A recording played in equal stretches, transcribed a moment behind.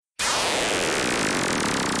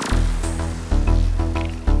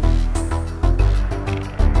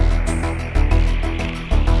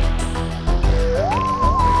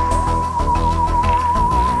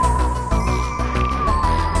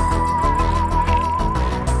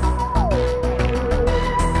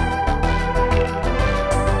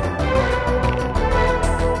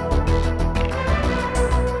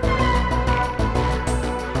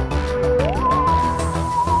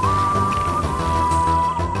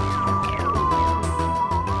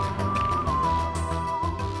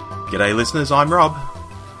G'day listeners, I'm Rob.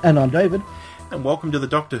 And I'm David. And welcome to the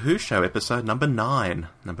Doctor Who Show, episode number 9.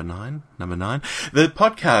 Number 9? The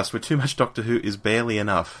podcast where too much Doctor Who is barely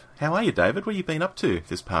enough. How are you, David? What have you been up to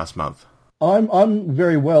this past month? I'm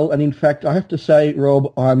very well, and in fact, I have to say,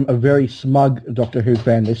 Rob, I'm a very smug Doctor Who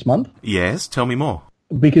fan this month. Yes, tell me more.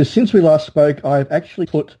 Because since we last spoke, I've actually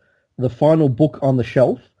put the final book on the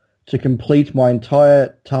shelf to complete my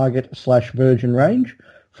entire Target/Virgin range,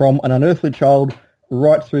 from An Unearthly Child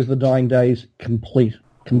right through to The Dying Days, complete.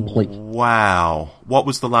 Wow. What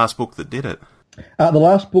was the last book that did it? The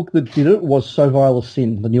last book that did it was So Vile a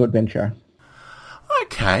Sin, The New Adventure.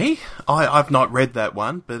 Okay. I've not read that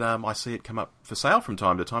one, but I see it come up for sale from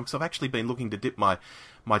time to time, because I've actually been looking to dip my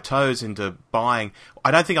toes into buying.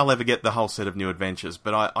 I don't think I'll ever get the whole set of New Adventures,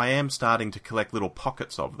 but I am starting to collect little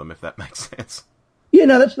pockets of them, if that makes sense. Yeah,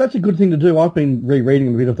 no, that's a good thing to do. I've been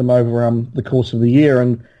rereading a bit of them over the course of the year,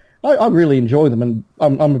 and I really enjoy them, and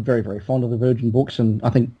I'm very, very fond of the Virgin books, and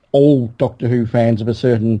I think all Doctor Who fans of a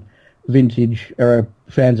certain vintage are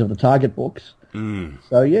fans of the Target books. Mm.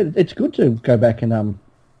 So, yeah, it's good to go back and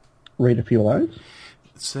read a few of those.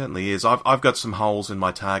 It certainly is. I've got some holes in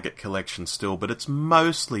my Target collection still, but it's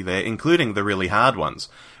mostly there, including the really hard ones,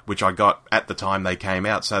 which I got at the time they came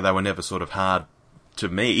out, so they were never sort of hard to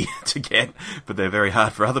me to get, but they're very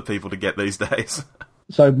hard for other people to get these days.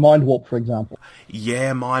 So Mind Warp, for example.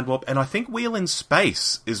 Yeah, Mind Warp. And I think Wheel in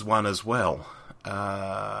Space is one as well.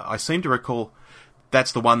 I seem to recall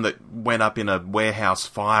that's the one that went up in a warehouse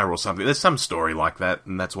fire or something. There's some story like that,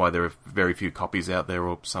 and that's why there are very few copies out there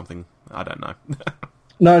or something. I don't know.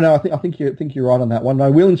 No, I think you're right on that one.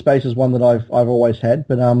 No, Wheel in Space is one that I've always had,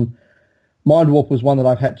 but Mind Warp was one that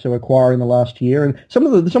I've had to acquire in the last year. And some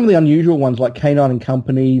of the unusual ones like K9 and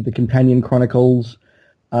Company, the Companion Chronicles,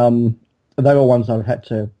 they were ones I've had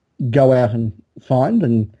to go out and find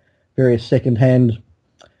in various second-hand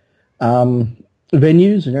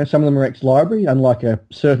venues. You know, some of them are ex-library. Unlike a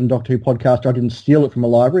certain Doctor Who podcaster, I didn't steal it from a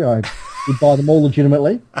library. I did buy them all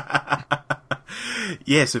legitimately.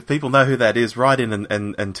 Yes, if people know who that is, write in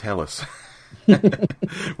and tell us.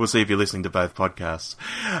 We'll see if you're listening to both podcasts.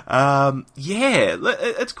 Yeah,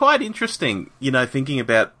 it's quite interesting, you know, thinking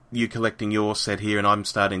about you collecting your set here, and I'm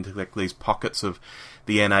starting to collect these pockets of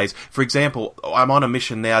the NAs. For example, I'm on a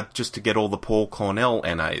mission now just to get all the Paul Cornell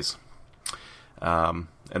NAs. And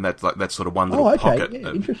that's sort of one little pocket. Yeah,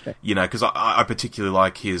 interesting. You know, because I particularly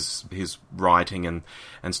like his writing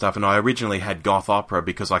and stuff. And I originally had Goth Opera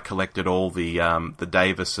because I collected all the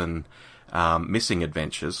Davison missing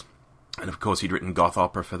adventures. And of course, he'd written Goth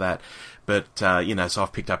Opera for that. But, you know, so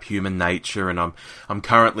I've picked up Human Nature, and I'm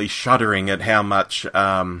currently shuddering at how much,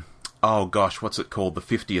 oh gosh, what's it called? The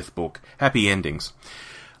 50th book, Happy Endings.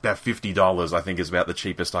 About $50, I think, is about the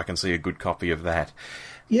cheapest I can see a good copy of that.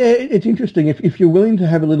 Yeah, it's interesting. If you're willing to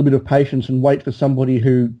have a little bit of patience and wait for somebody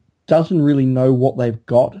who doesn't really know what they've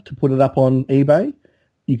got to put it up on eBay,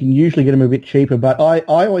 you can usually get them a bit cheaper. But I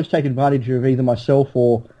always take advantage of either myself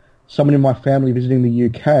or someone in my family visiting the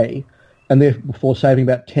UK, and therefore saving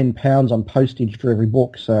about £10 on postage for every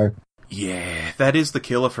book. So yeah, that is the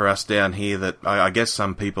killer for us down here that I guess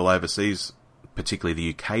some people overseas, particularly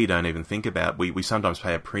the UK, don't even think about. We sometimes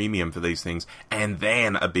pay a premium for these things and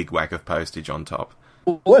then a big whack of postage on top.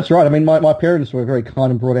 Well, that's right. I mean, my parents were very kind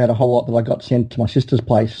and brought out a whole lot that I got sent to my sister's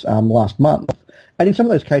place last month. And in some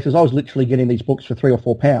of those cases, I was literally getting these books for £3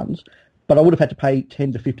 or £4, but I would have had to pay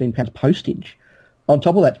 £10 to £15 postage on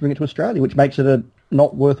top of that to bring it to Australia, which makes it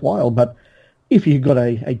not worthwhile. But if you've got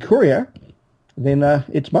a courier, then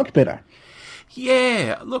it's much better.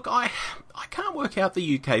 Yeah, look, I can't work out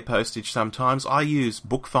the UK postage sometimes. I use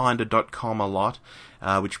bookfinder.com a lot,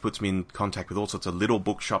 which puts me in contact with all sorts of little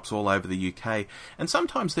bookshops all over the UK, and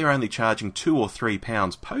sometimes they're only charging £2 or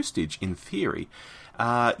 £3 postage in theory.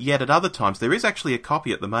 Yet at other times, there is actually a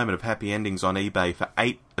copy at the moment of Happy Endings on eBay for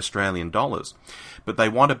 $8 Australian, but they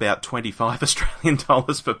want about $25 Australian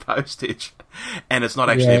for postage, and it's not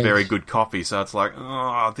actually a very good copy, so it's like,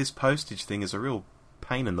 oh, this postage thing is a real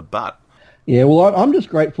pain in the butt. Yeah, well, I'm just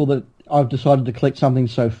grateful that I've decided to collect something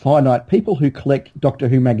so finite. People who collect Doctor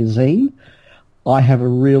Who magazine, I have a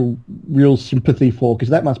real sympathy for, because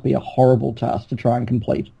that must be a horrible task to try and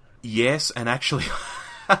complete. Yes, and actually,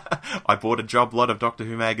 I bought a job lot of Doctor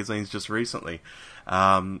Who magazines just recently.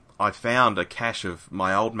 I found a cache of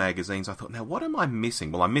my old magazines. I thought, now what am I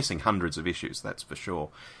missing? Well, I'm missing hundreds of issues, that's for sure.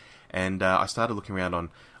 And I started looking around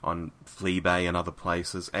on Fleabay and other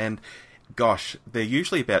places, and gosh, they're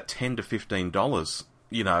usually about $10 to $15,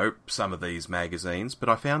 you know, some of these magazines, but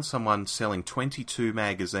I found someone selling 22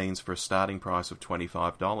 magazines for a starting price of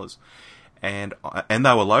 $25, and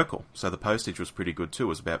they were local, so the postage was pretty good too. It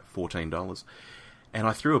was about $14. and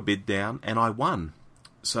I threw a bid down, and I won.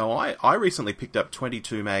 So I recently picked up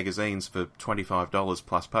 22 magazines for $25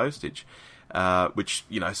 plus postage, which,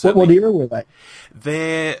 certainly... What era were they?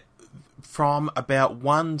 They're from about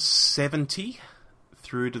 170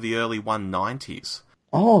 through to the early 190s.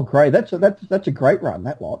 Oh, great! That's a great run,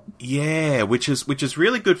 that lot. Yeah, which is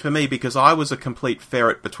really good for me because I was a complete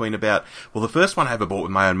ferret between the first one I ever bought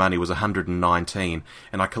with my own money was 119,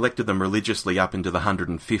 and I collected them religiously up into the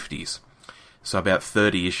 150s. So about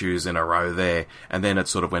 30 issues in a row there, and then it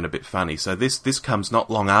sort of went a bit funny. So this comes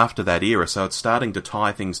not long after that era, so it's starting to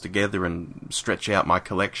tie things together and stretch out my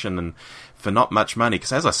collection, and for not much money.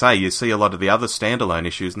 Because as I say, you see a lot of the other standalone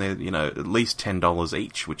issues, and they're at least $10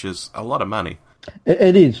 each, which is a lot of money.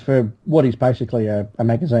 It is for what is basically a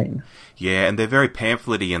magazine. Yeah, and they're very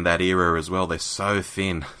pamphlety in that era as well. They're so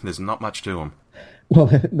thin. There's not much to them. Well,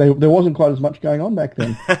 there wasn't quite as much going on back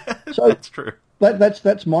then. So that's true.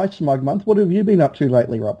 That's my smug month. What have you been up to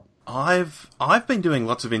lately, Rob? I've been doing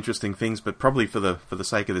lots of interesting things, but probably for the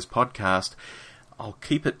sake of this podcast, I'll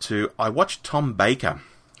keep it to... I watched Tom Baker,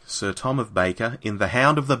 Sir Tom of Baker, in The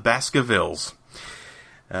Hound of the Baskervilles.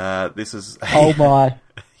 This is... Oh, my...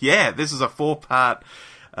 Yeah, this is a 4-part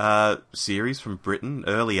series from Britain,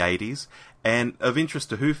 early 80s, and of interest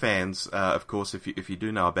to Who fans, of course, if you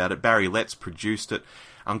do know about it. Barry Letts produced it,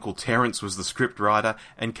 Uncle Terence was the script writer,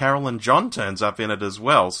 and Carol and John turns up in it as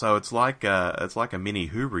well, so it's like a mini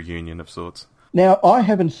Who reunion of sorts. Now, I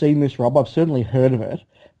haven't seen this, Rob, I've certainly heard of it,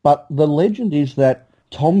 but the legend is that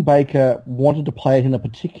Tom Baker wanted to play it in a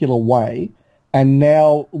particular way, and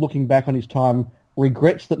now, looking back on his time,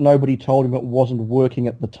 regrets that nobody told him it wasn't working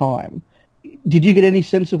at the time. Did you get any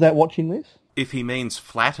sense of that watching this? If he means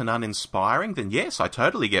flat and uninspiring, then yes, I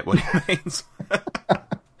totally get what he means.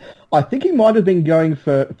 I think he might have been going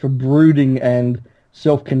for brooding and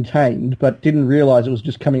self-contained, but didn't realise it was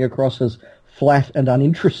just coming across as flat and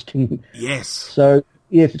uninteresting. Yes. So,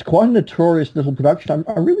 yes, it's quite a notorious little production.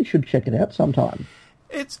 I really should check it out sometime.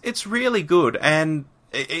 It's really good, and...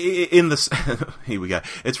 here we go.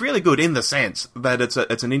 It's really good in the sense that it's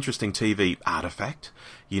an interesting TV artifact.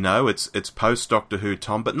 It's post Doctor Who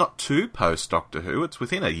Tom, but not too post Doctor Who. It's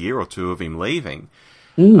within a year or two of him leaving.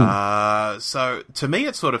 So to me,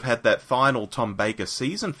 it sort of had that final Tom Baker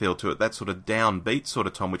season feel to it. That sort of downbeat sort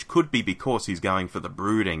of Tom, which could be because he's going for the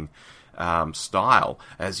brooding style,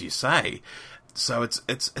 as you say. So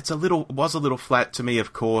was a little flat to me,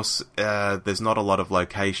 of course. There's not a lot of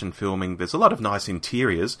location filming. There's a lot of nice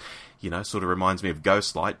interiors. Sort of reminds me of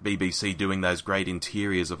Ghostlight, BBC doing those great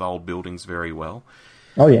interiors of old buildings very well.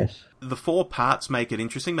 Oh, yes. The 4 parts make it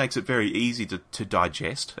interesting, makes it very easy to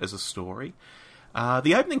digest as a story.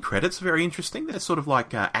 The opening credits are very interesting. They're sort of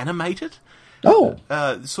like animated. Oh,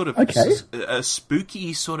 sort of okay. A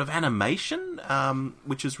spooky sort of animation,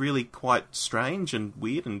 which is really quite strange and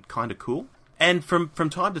weird and kind of cool. And from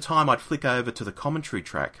time to time, I'd flick over to the commentary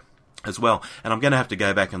track as well. And I'm going to have to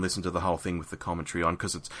go back and listen to the whole thing with the commentary on,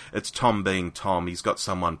 because it's Tom being Tom. He's got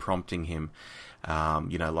someone prompting him,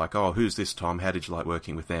 like, oh, who's this Tom? How did you like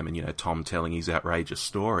working with them? And, Tom telling his outrageous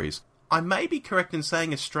stories. I may be correct in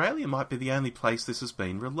saying Australia might be the only place this has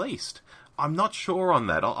been released. I'm not sure on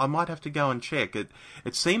that. I might have to go and check. It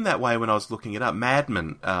seemed that way when I was looking it up. Mad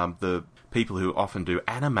Men, the people who often do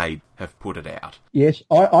anime, have put it out. Yes,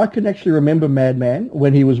 I can actually remember Madman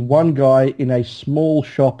when he was one guy in a small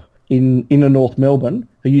shop in inner North Melbourne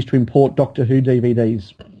who used to import Doctor Who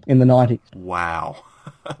DVDs in the 90s. Wow.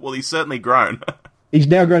 Well, he's certainly grown. He's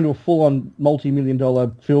now grown to a full-on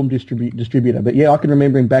multi-million-dollar film distributor. But yeah, I can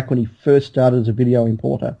remember him back when he first started as a video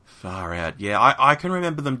importer. Far out. Yeah, I can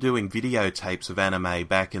remember them doing videotapes of anime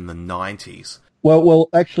back in the 90s. Well,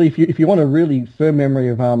 actually, if you want a really firm memory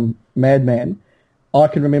of Madman, I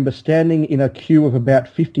can remember standing in a queue of about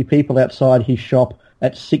 50 people outside his shop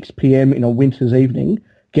at 6 p.m. in a winter's evening,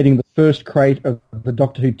 getting the first crate of the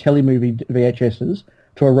Doctor Who telemovie VHSs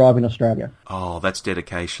to arrive in Australia. Oh, that's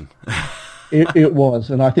dedication. It was,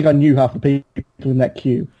 and I think I knew half the people in that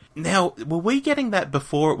queue. Now, were we getting that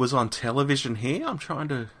before it was on television here? I'm trying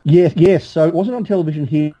to... Yes. So it wasn't on television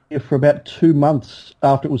here for about 2 months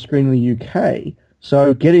after it was screened in the UK.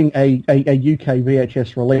 So getting a UK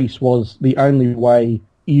VHS release was the only way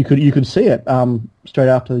you could see it straight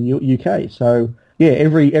after the UK. So yeah,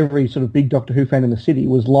 every sort of big Doctor Who fan in the city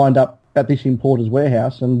was lined up at this importer's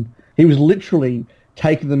warehouse, and he was literally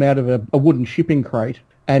taking them out of a wooden shipping crate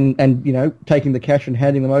and taking the cash and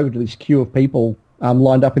handing them over to this queue of people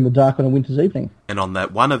lined up in the dark on a winter's evening. And on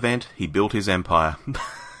that one event, he built his empire.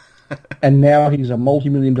 And now he's a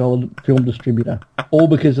multi-million-dollar film distributor, all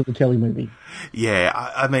because of the telemovie. Yeah,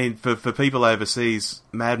 I mean, for people overseas,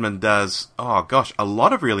 Mad Men does, oh gosh, a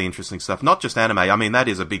lot of really interesting stuff. Not just anime. I mean, that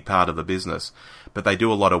is a big part of the business. But they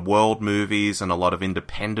do a lot of world movies and a lot of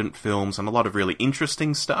independent films and a lot of really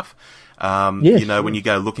interesting stuff. Yes, when you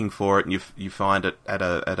go looking for it and you find it at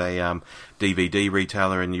a DVD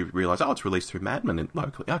retailer and you realise, oh, it's released through Mad Men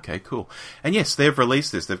locally. Okay, cool. And yes, they've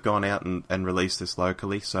released this. They've gone out and released this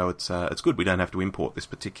locally, so it's good. We don't have to import this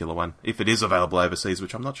particular one if it is available overseas,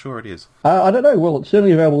 which I'm not sure it is. I don't know. Well, it's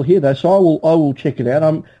certainly available here though, so I will check it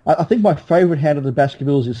out. I think my favourite Hand of the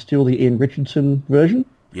Baskervilles is still the Ian Richardson version.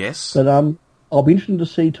 Yes. But I'll be interested to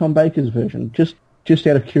see Tom Baker's version, just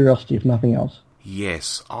out of curiosity, if nothing else.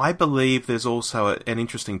 Yes, I believe there's also an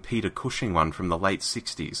interesting Peter Cushing one from the late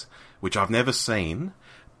 60s, which I've never seen,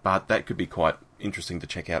 but that could be quite interesting to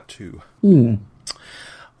check out too.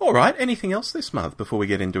 All right, anything else this month before we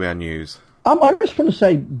get into our news? I just want to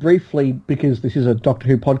say briefly, because this is a Doctor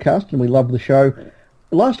Who podcast and we love the show,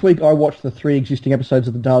 last week I watched the 3 existing episodes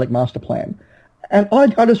of the Dalek Master Plan, and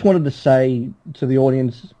I just wanted to say to the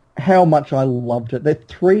audience how much I loved it. They're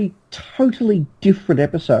 3 totally different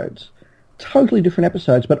episodes,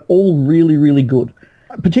 but all really, really good.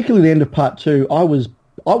 Particularly the end of part 2, I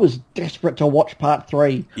was desperate to watch part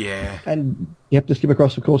 3. Yeah. And you have to skip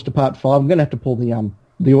across, of course, to part 5. I'm going to have to pull the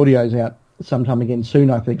audios out sometime again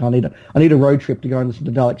soon. I think I need a road trip to go and listen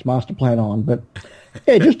to Dalek's Master Plan on. But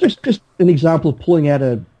yeah, just an example of pulling out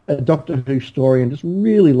a Doctor Who story and just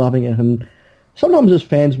really loving it. And sometimes as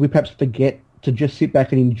fans, we perhaps forget to just sit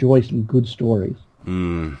back and enjoy some good stories.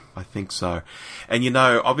 I think so. And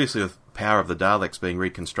obviously with Power of the Daleks being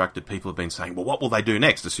reconstructed, people have been saying, well, what will they do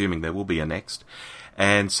next, assuming there will be a next.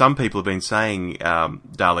 And some people have been saying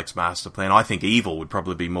Dalek's Master Plan. I think Evil would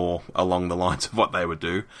probably be more along the lines of what they would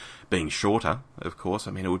do, being shorter, of course.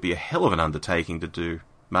 I mean, it would be a hell of an undertaking to do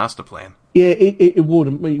Master Plan. Yeah, it would.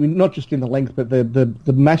 I mean, not just in the length, but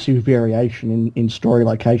the massive variation in story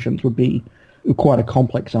locations would be quite a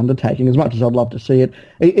complex undertaking, as much as I'd love to see it.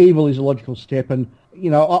 Evil is a logical step, and,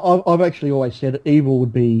 I've actually always said Evil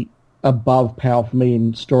would be above Power for me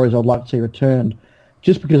in stories I'd like to see returned,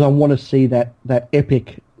 just because I want to see that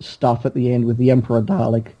epic stuff at the end with the Emperor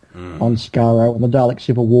Dalek on Skaro and the Dalek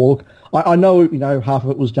Civil War. I know, half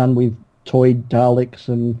of it was done with toy Daleks,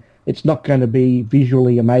 and it's not going to be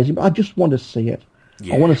visually amazing, but I just want to see it.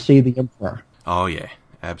 Yeah. I want to see the Emperor. Oh, yeah,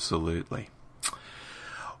 absolutely.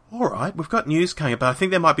 All right, we've got news coming up, but I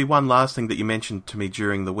think there might be one last thing that you mentioned to me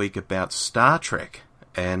during the week about Star Trek.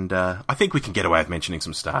 And I think we can get away with mentioning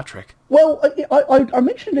some Star Trek. Well, I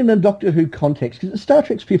mentioned it in a Doctor Who context, because it's Star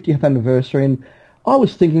Trek's 50th anniversary, and I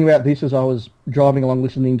was thinking about this as I was driving along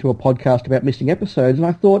listening to a podcast about missing episodes, and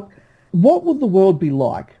I thought, what would the world be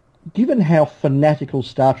like, given how fanatical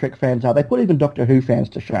Star Trek fans are? They put even Doctor Who fans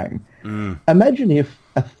to shame. Imagine if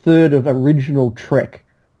a third of original Trek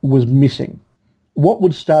was missing. What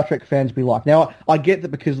would Star Trek fans be like? Now, I get that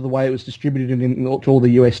because of the way it was distributed to all the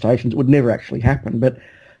US stations, it would never actually happen. But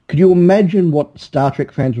could you imagine what Star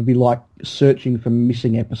Trek fans would be like searching for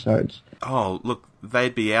missing episodes? Oh, look,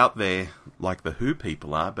 they'd be out there like the Who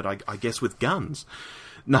people are, but I guess with guns.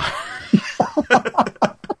 No.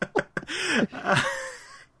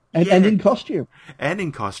 And in costume. And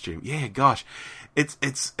in costume. Yeah, gosh.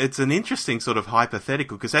 It's an interesting sort of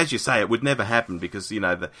hypothetical, because as you say, it would never happen because,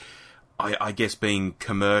 I guess being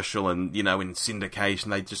commercial and, in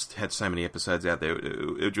syndication, they just had so many episodes out there,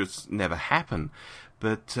 it would just never happen.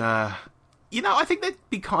 But, I think that'd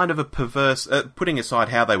be kind of a perverse, putting aside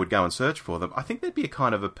how they would go and search for them, I think there'd be a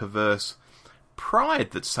kind of a perverse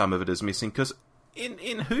pride that some of it is missing, because in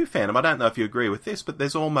Who fandom, I don't know if you agree with this, but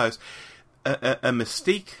there's almost a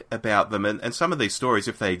mystique about them, and some of these stories,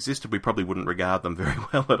 if they existed, we probably wouldn't regard them very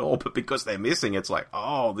well at all, but because they're missing, it's like,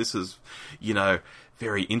 oh, this is,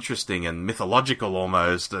 very interesting and mythological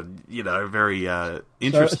almost, and, very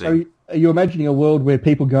interesting. So are you imagining a world where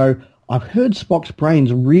people go, I've heard Spock's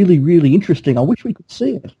brain's really, really interesting, I wish we could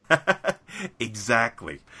see it?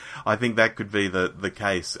 Exactly. I think that could be the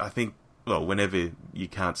case. I think, well, whenever you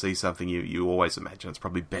can't see something, you always imagine it's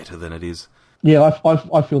probably better than it is. Yeah,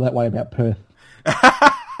 I feel that way about Perth.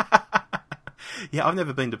 Yeah, I've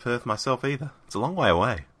never been to Perth myself either. It's a long way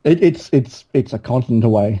away. It's a continent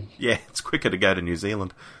away. Yeah, it's quicker to go to New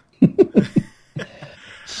Zealand.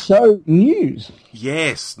 So, news.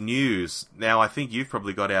 Yes, news. Now, I think you've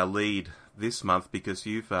probably got our lead this month because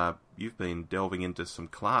you've been delving into some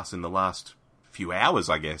class in the last few hours,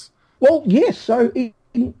 I guess. Well, yes. So,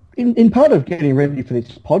 in part of getting ready for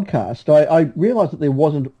this podcast, I realised that there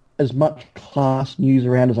wasn't as much class news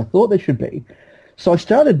around as I thought there should be. So I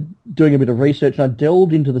started doing a bit of research and I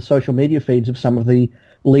delved into the social media feeds of some of the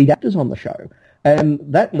lead actors on the show. And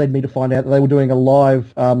that led me to find out that they were doing a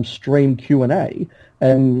live stream Q&A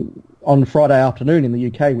on Friday afternoon in the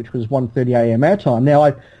UK, which was 1:30am our time.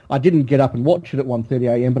 Now, I didn't get up and watch it at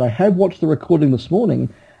 1:30am, but I have watched the recording this morning,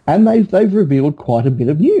 and they've revealed quite a bit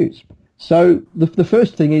of news. So the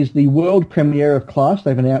first thing is the world premiere of Class,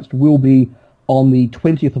 they've announced, will be on the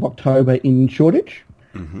 20th of October in Shoreditch.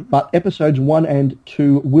 Mm-hmm. But episodes 1 and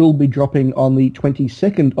 2 will be dropping on the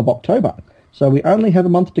 22nd of October. So we only have a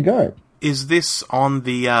month to go. Is this on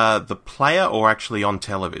the player or actually on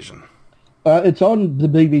television? It's on the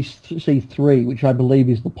BBC Three, which I believe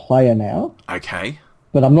is the player now. Okay.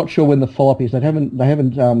 But I'm not sure when the follow-up is. They haven't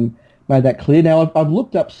made that clear. Now, I've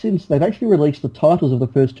looked up since. They've actually released the titles of the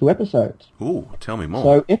first 2 episodes. Ooh, tell me more.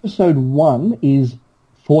 So episode 1 is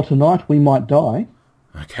For Tonight We Might Die.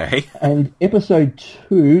 Okay. And episode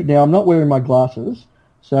 2, now I'm not wearing my glasses,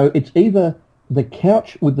 so it's either the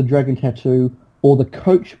couch with the dragon tattoo or the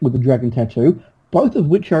coach with the dragon tattoo, both of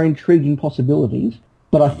which are intriguing possibilities,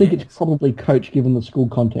 but I think it's probably coach given the school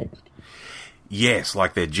context. Yes,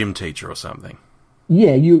 like their gym teacher or something.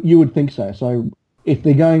 Yeah, you would think so. So if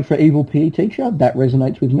they're going for evil PE teacher, that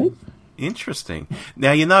resonates with me. Interesting.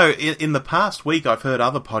 Now, you know, in the past week, I've heard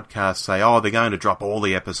other podcasts say, they're going to drop all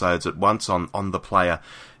the episodes at once on the player,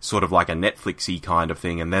 sort of like a Netflix-y kind of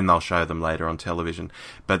thing, and then they'll show them later on television.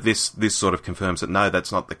 But this sort of confirms that, no,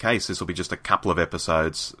 that's not the case. This will be just a couple of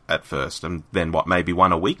episodes at first, and then, maybe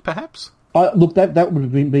one a week, perhaps? Look, that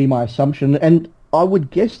would be my assumption, and I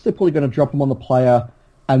would guess they're probably going to drop them on the player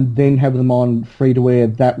and then have them on free-to-air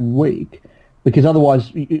that week. Because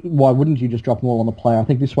otherwise, why wouldn't you just drop them all on the player? I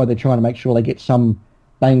think this way they're trying to make sure they get some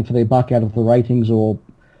bang for their buck out of the ratings or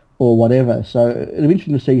whatever. So it'll be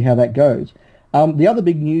interesting to see how that goes. The other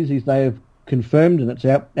big news is they have confirmed, and it's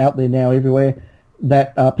out there now everywhere,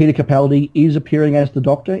 that Peter Capaldi is appearing as the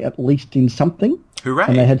Doctor, at least in something. Hooray!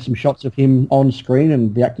 And they had some shots of him on screen,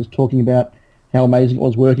 and the actors talking about how amazing it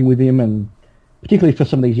was working with him, and particularly for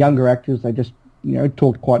some of these younger actors, they just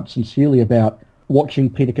talked quite sincerely about watching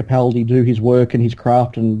Peter Capaldi do his work and his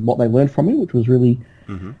craft and what they learned from him, which was really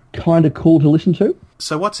kind of cool to listen to.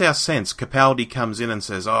 So what's our sense? Capaldi comes in and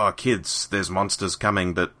says, kids, there's monsters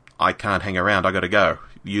coming, but I can't hang around, I got to go.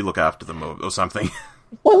 You look after them or something.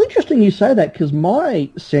 Well, interesting you say that, because my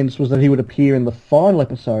sense was that he would appear in the final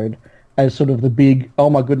episode as sort of the big, oh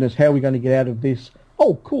my goodness, how are we going to get out of this?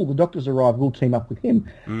 Oh, cool, the Doctor's arrived, we'll team up with him.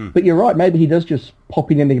 But you're right, maybe he does just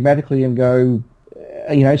pop in enigmatically and go,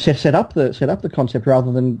 set up the concept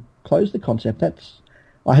rather than close the concept.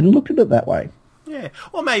 I hadn't looked at it that way. Yeah,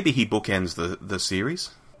 or maybe he bookends the series.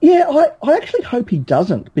 Yeah, I actually hope he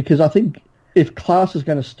doesn't, because I think if Class is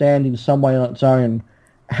going to stand in some way on its own,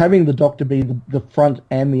 having the Doctor be the front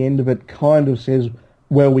and the end of it kind of says,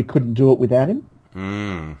 well, we couldn't do it without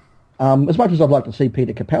him. As much as I'd like to see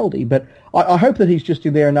Peter Capaldi, but I hope that he's just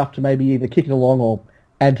in there enough to maybe either kick it along or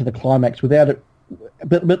add to the climax without it,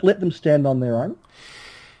 but let them stand on their own.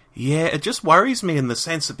 Yeah, it just worries me in the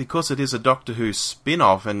sense that because it is a Doctor Who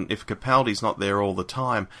spin-off, and if Capaldi's not there all the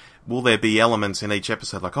time, will there be elements in each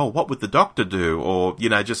episode like, what would the Doctor do? Or,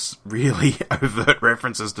 just really overt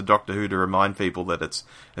references to Doctor Who to remind people that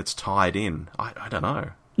it's tied in. I don't know.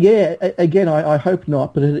 Yeah, again, I hope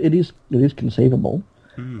not, but it is conceivable.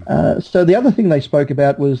 So the other thing they spoke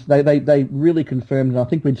about was they really confirmed, and I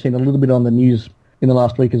think we'd seen a little bit on the news in the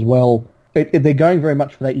last week as well, they're going very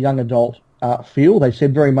much for that young adult feel. They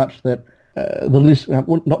said very much that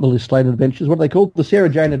not the Liz Sladen Adventures, what are they called? The Sarah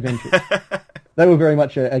Jane Adventures. They were very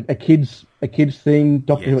much a kids thing.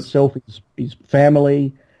 Doctor Who itself is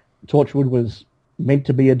family. Torchwood was meant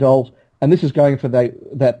to be adult, and this is going for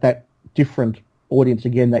that different audience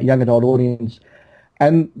again, that young adult audience.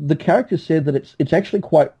 And the characters said that it's actually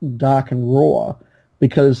quite dark and raw,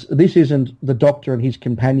 because this isn't the Doctor and his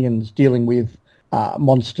companions dealing with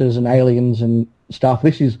monsters and aliens and stuff.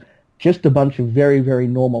 This is just a bunch of very, very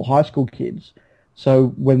normal high school kids. So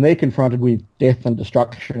when they're confronted with death and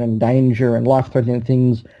destruction and danger and life-threatening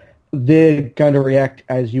things, they're going to react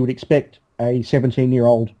as you would expect a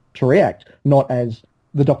 17-year-old to react, not as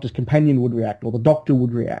the Doctor's companion would react or the Doctor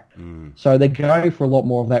would react. So they're going for a lot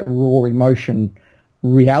more of that raw emotion,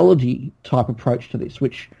 reality type approach to this,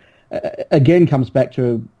 which again comes back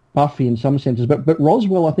to Buffy in some senses, but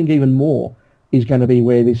Roswell, I think, even more is going to be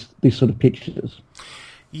where this sort of pitches.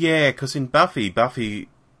 Yeah, because in Buffy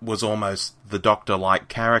was almost the Doctor-like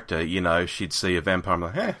character. She'd see a vampire and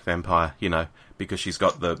like, vampire, because she's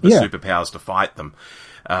got the superpowers to fight them.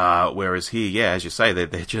 Whereas here, as you say,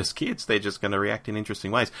 they're just kids. They're just going to react in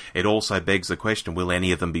interesting ways. It also begs the question, will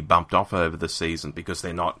any of them be bumped off over the season because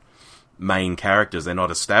they're not main characters, they're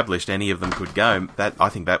not established? Any of them could go. I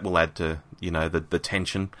think that will add to the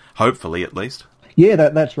tension, hopefully at least. Yeah,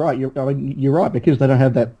 that's right. You're right, because they don't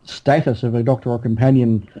have that status of a doctor or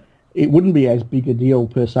companion. It wouldn't be as big a deal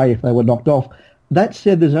per se if they were knocked off. That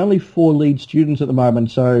said, there's only 4 lead students at the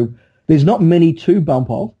moment, so there's not many to bump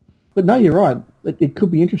off. But no, you're right. It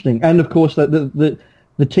could be interesting. And of course, the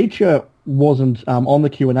teacher wasn't on the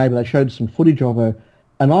Q&A, but they showed some footage of her,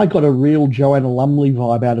 and I got a real Joanna Lumley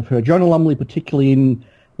vibe out of her. Joanna Lumley, particularly in,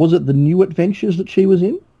 was it the New Adventures that she was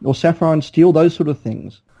in, or Sapphire and Steel, those sort of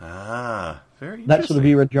things. Ah, very interesting. That sort of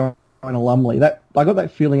era, Joanna Lumley. I got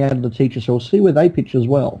that feeling out of the teacher, so we'll see where they pitch as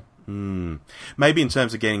well. Maybe in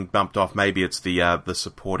terms of getting bumped off, maybe it's the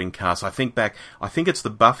supporting cast. I think it's the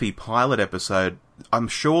Buffy pilot episode. I'm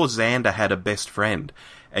sure Xander had a best friend,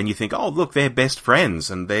 and you think, oh look, they're best friends,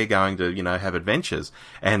 and they're going to have adventures.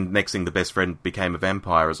 And next thing, the best friend became a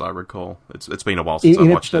vampire, as I recall. It's been a while since I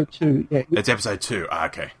watched it. Episode 2, yeah. It's episode 2.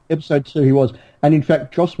 Okay. Episode 2, he was, and in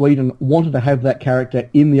fact, Joss Whedon wanted to have that character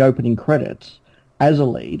in the opening credits as a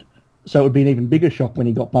lead, so it would be an even bigger shock when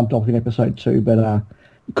he got bumped off in episode 2, but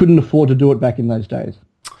couldn't afford to do it back in those days.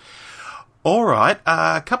 All right,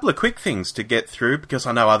 a couple of quick things to get through, because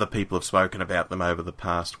I know other people have spoken about them over the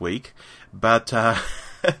past week. But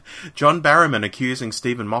John Barrowman accusing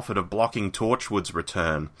Stephen Moffat of blocking Torchwood's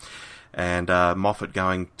return, and Moffat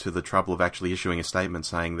going to the trouble of actually issuing a statement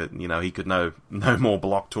saying that he could no more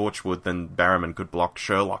block Torchwood than Barrowman could block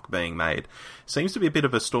Sherlock being made. Seems to be a bit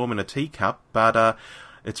of a storm in a teacup, but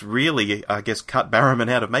it's really, I guess, cut Barrowman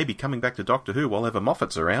out of maybe coming back to Doctor Who while ever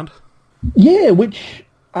Moffat's around. Yeah, which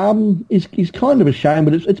is kind of a shame,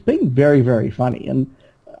 but it's been very, very funny. And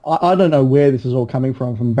I don't know where this is all coming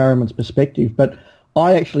from Barrowman's perspective, but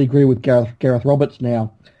I actually agree with Gareth Roberts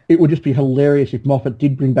now. It would just be hilarious if Moffat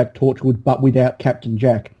did bring back Torchwood, but without Captain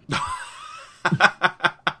Jack.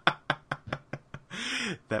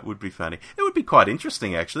 That would be funny. It would be quite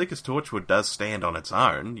interesting, actually, because Torchwood does stand on its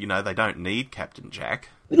own. They don't need Captain Jack.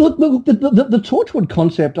 Look, the Torchwood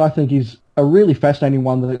concept, I think, is a really fascinating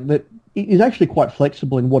one that is actually quite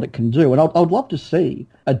flexible in what it can do. And I'd love to see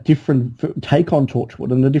a different take on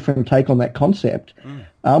Torchwood and a different take on that concept.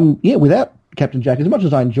 Without Captain Jack. As much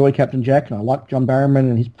as I enjoy Captain Jack and I like John Barrowman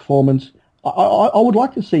and his performance, I would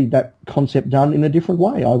like to see that concept done in a different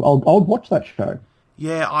way. I would watch that show.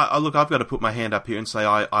 Yeah, I've got to put my hand up here and say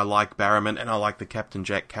I like Barrowman and I like the Captain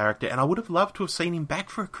Jack character, and I would have loved to have seen him back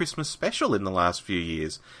for a Christmas special in the last few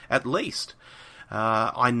years, at least.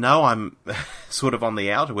 I know I'm sort of on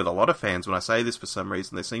the outer with a lot of fans when I say this for some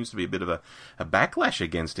reason. There seems to be a bit of a backlash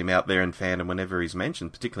against him out there in fandom whenever he's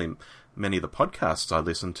mentioned, particularly many of the podcasts I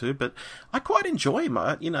listen to, but I quite enjoy him.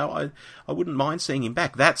 I wouldn't mind seeing him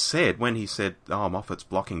back. That said, when he said, oh, Moffat's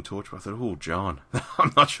blocking Torchwood, I thought, oh, John,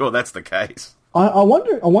 I'm not sure that's the case. I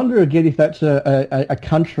wonder again if that's a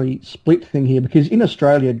country split thing here, because in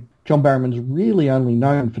Australia, John Barrowman's really only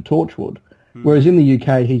known for Torchwood, whereas in the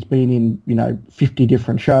UK he's been in 50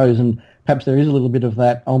 different shows, and perhaps there is a little bit of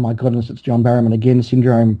that, oh my goodness, it's John Barrowman again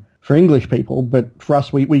syndrome for English people, but for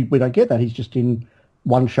us we don't get that. He's just in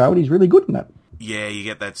one show and he's really good in that. Yeah, you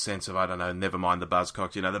get that sense of, I don't know, never mind the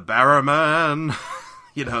buzzcocks, the Barrowman.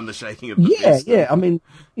 And the shaking of the fist. Yeah. I mean,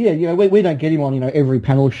 we don't get him on, every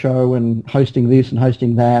panel show and hosting this and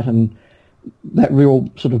hosting that, and that real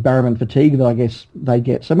sort of Barrowman fatigue that I guess they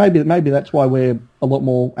get. So maybe that's why we're a lot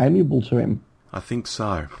more amiable to him. I think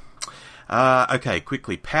so. Okay,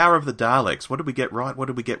 quickly. Power of the Daleks. What did we get right? What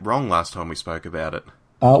did we get wrong last time we spoke about it?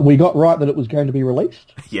 We got right that it was going to be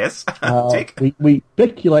released. Yes. Tick. We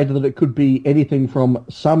speculated that it could be anything from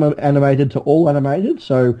some animated to all animated,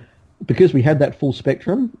 so because we had that full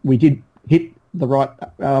spectrum, we did hit the right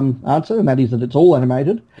answer, and that is that it's all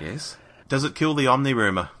animated. Yes. Does it kill the Omni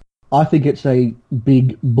rumour? I think it's a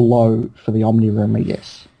big blow for the Omni rumour,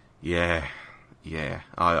 yes. Yeah,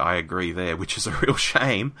 I agree there, which is a real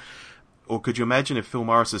shame. Or could you imagine if Phil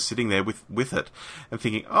Morris is sitting there with it and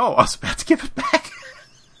thinking, oh, I was about to give it back?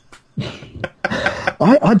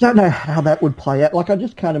 I don't know how that would play out. I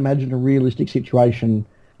just can't imagine a realistic situation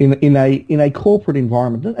in a corporate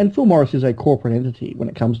environment, and Phil Morris is a corporate entity when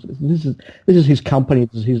it comes to this. This is his company,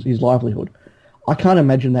 this is his livelihood. I can't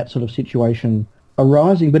imagine that sort of situation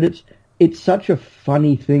arising, but it's such a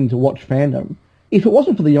funny thing to watch fandom. If it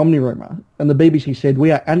wasn't for the Omni rumour and the BBC said we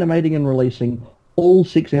are animating and releasing all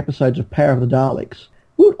 6 episodes of Power of the Daleks,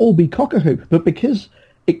 we would all be cock-a-hoop. But because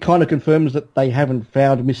it kind of confirms that they haven't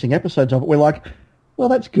found missing episodes of it, we're like, well,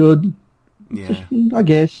 that's good. Yeah, I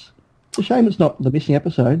guess. It's a shame it's not the missing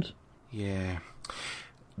episodes. Yeah.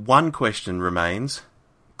 One question remains.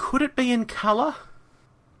 Could it be in colour?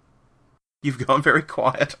 You've gone very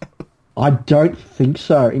quiet. I don't think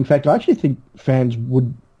so. In fact, I actually think fans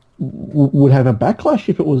would have a backlash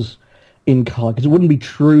if it was in colour, because it wouldn't be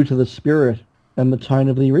true to the spirit and the tone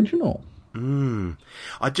of the original.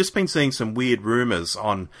 I've just been seeing some weird rumours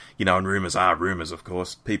on, and rumours are rumours, of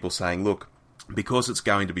course, people saying, look, because it's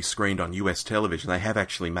going to be screened on US television, they have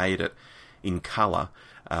actually made it in colour.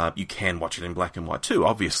 You can watch it in black and white too,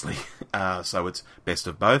 obviously. So it's best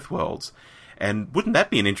of both worlds. And wouldn't that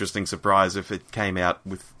be an interesting surprise if it came out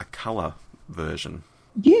with a colour version?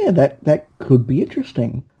 Yeah, that could be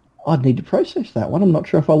interesting. I'd need to process that one. I'm not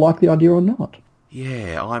sure if I like the idea or not.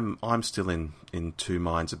 Yeah, I'm still in two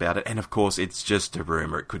minds about it. And of course, it's just a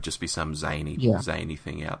rumour. It could just be some zany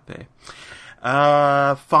thing out there.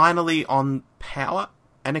 Finally, on Power,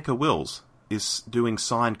 Annika Wills is doing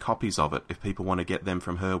signed copies of it if people want to get them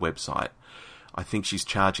from her website. I think she's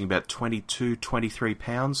charging about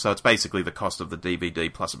 £22-23, so it's basically the cost of the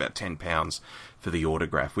DVD plus about £10 for the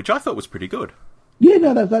autograph, which I thought was pretty good. Yeah,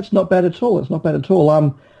 no, that's not bad at all. It's not bad at all.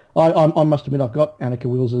 I must admit, I've got Annika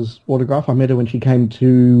Wills' autograph. I met her when she came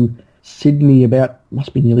to Sydney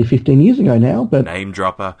must be nearly 15 years ago now. But name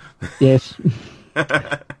dropper. Yes.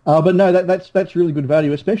 But no, that's really good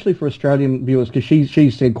value, especially for Australian viewers, because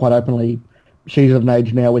she's said quite openly she's at an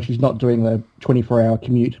age now where she's not doing the 24-hour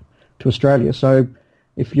commute to Australia. So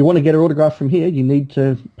if you want to get her autograph from here, you need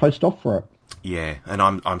to post off for it. Yeah, and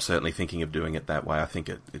I'm certainly thinking of doing it that way. I think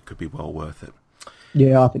it could be well worth it.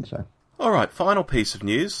 Yeah, I think so. All right, final piece of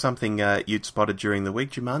news, something you'd spotted during the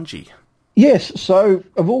week, Jumanji. Yes, so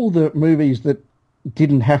of all the movies that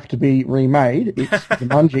didn't have to be remade, it's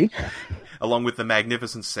Jumanji. Along with The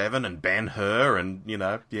Magnificent Seven and Ben-Hur and,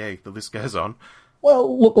 the list goes on.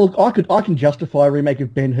 Well, look, I can justify a remake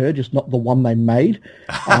of Ben-Hur, just not the one they made.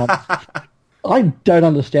 I don't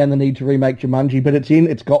understand the need to remake Jumanji, but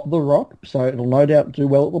it's got The Rock, so it'll no doubt do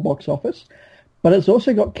well at the box office. But it's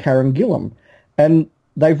also got Karen Gillan, and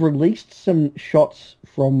they've released some shots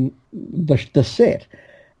from the set,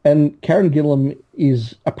 and Karen Gillan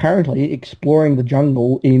is apparently exploring the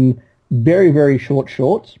jungle in very, very short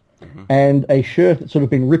shorts and a shirt that's sort of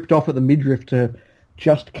been ripped off at the midriff to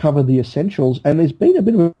just cover the essentials. And there's been a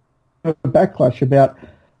bit of a backlash about,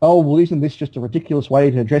 oh, well, isn't this just a ridiculous way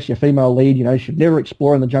to dress your female lead? You should never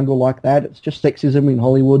explore in the jungle like that. It's just sexism in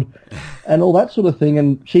Hollywood and all that sort of thing.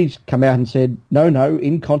 And she's come out and said, no,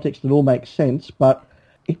 in context it all makes sense, but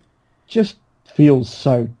it just feels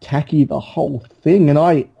so tacky, the whole thing. And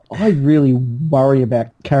I really worry about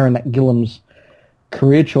Karen Gillan's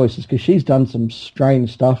career choices, because she's done some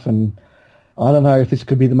strange stuff, and I don't know if this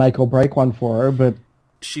could be the make or break one for her, but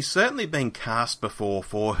she's certainly been cast before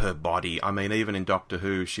for her body. I mean, even in Doctor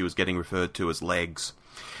Who, she was getting referred to as legs.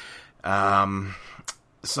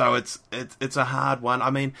 So it's a hard one. I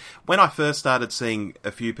mean, when I first started seeing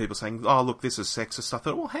a few people saying, oh, look, this is sexist, I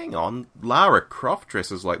thought, well, hang on, Lara Croft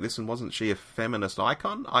dresses like this, and wasn't she a feminist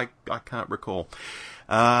icon? I can't recall.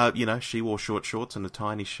 She wore short shorts and a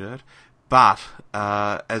tiny shirt. But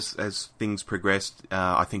as things progressed,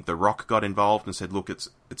 I think The Rock got involved and said, look,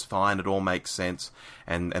 it's fine, it all makes sense.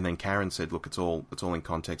 And then Karen said, look, it's all in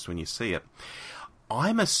context when you see it.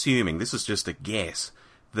 I'm assuming, this is just a guess,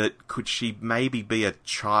 that could she maybe be a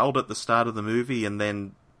child at the start of the movie and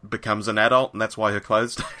then becomes an adult, and that's why her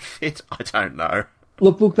clothes don't fit? I don't know.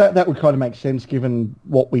 Look, that would kind of make sense given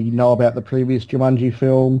what we know about the previous Jumanji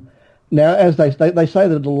film. Now, as they say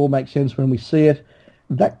that it'll all make sense when we see it,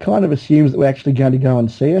 that kind of assumes that we're actually going to go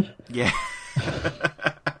and see it. Yeah.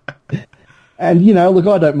 And, look,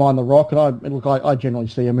 I don't mind The Rock, and I generally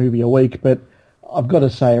see a movie a week, but I've got to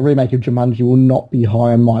say, a remake of Jumanji will not be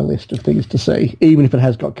high on my list of things to see, even if it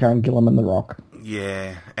has got Karen Gillan and The Rock.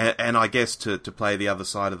 Yeah, and I guess to play the other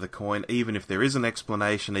side of the coin, even if there is an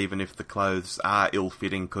explanation, even if the clothes are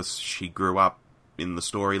ill-fitting because she grew up in the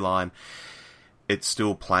storyline, it's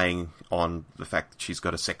still playing on the fact that she's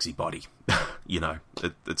got a sexy body.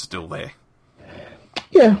 It's still there.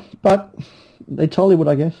 Yeah, but it's Hollywood,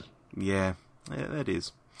 I guess. Yeah, that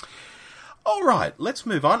is. All right, let's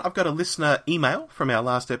move on. I've got a listener email from our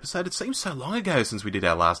last episode. It seems so long ago since we did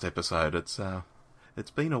our last episode. It's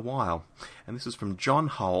been a while. And this is from John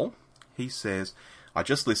Hull. He says, I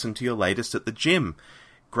just listened to your latest at the gym.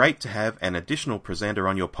 Great to have an additional presenter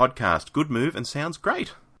on your podcast. Good move and sounds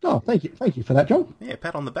great. Oh, thank you. Thank you for that, John. Yeah,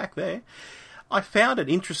 pat on the back there. I found it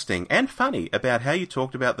interesting and funny about how you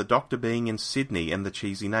talked about the Doctor being in Sydney and the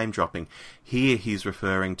cheesy name-dropping. Here he's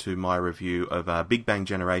referring to my review of Big Bang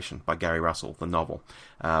Generation by Gary Russell, the novel,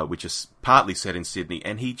 which is partly set in Sydney,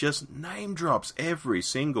 and he just name-drops every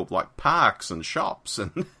single, parks and shops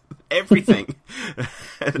and everything.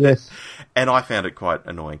 Yes. And I found it quite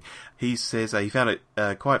annoying. He says he found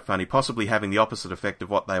it quite funny, possibly having the opposite effect of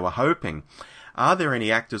what they were hoping. Are there any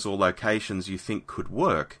actors or locations you think could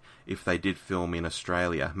work if they did film in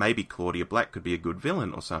Australia. Maybe Claudia Black could be a good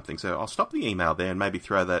villain or something. So I'll stop the email there and maybe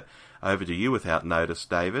throw that over to you without notice,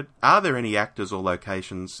 David. Are there any actors or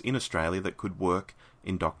locations in Australia that could work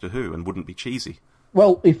in Doctor Who and wouldn't be cheesy?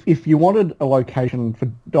 Well, if you wanted a location for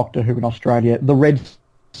Doctor Who in Australia, the Red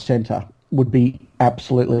Centre would be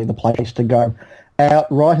absolutely the place to go. Out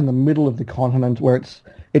right in the middle of the continent, where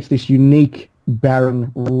it's this unique,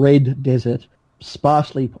 barren, red desert,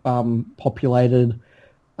 sparsely populated,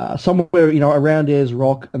 somewhere around Ayers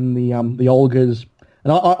Rock and the Olgas.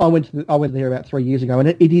 And I went there about 3 years ago, and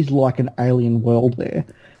it is like an alien world there.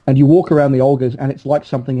 And you walk around the Olgas, and it's like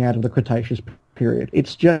something out of the Cretaceous period.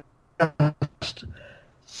 It's just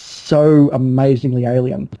so amazingly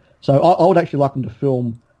alien. So I would actually like them to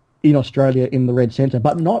film in Australia in the Red Centre,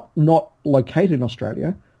 but not located in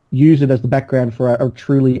Australia. Use it as the background for a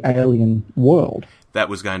truly alien world. That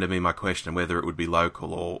was going to be my question, whether it would be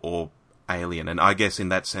local or alien. And I guess in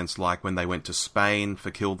that sense, like when they went to Spain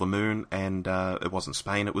for Kill the Moon, and it wasn't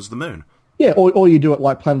Spain, it was the moon. Yeah, or you do it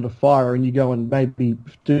like Planet of Fire, and you go and maybe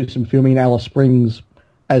do some filming in Alice Springs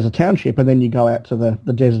as a township, and then you go out to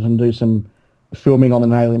the desert and do some filming on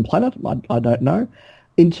an alien planet. I don't know.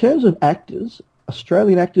 In terms of actors,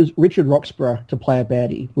 Australian actors, Richard Roxburgh to play a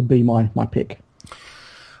baddie would be my pick.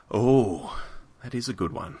 Oh, that is a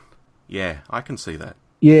good one. Yeah, I can see that.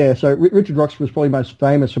 Yeah, so Richard Roxburgh was probably most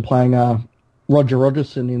famous for playing Roger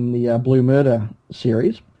Rogerson in the Blue Murder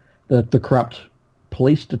series, the corrupt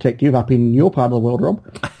police detective up in your part of the world, Rob.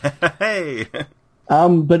 Hey!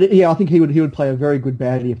 But yeah, I think he would play a very good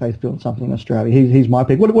baddie if they filmed something in Australia. He's my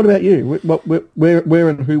pick. What about you? Where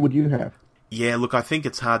and who would you have? Yeah, look, I think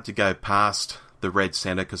it's hard to go past the Red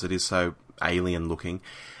Centre because it is so alien looking.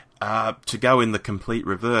 To go in the complete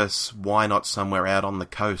reverse, why not somewhere out on the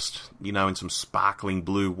coast, in some sparkling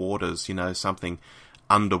blue waters, something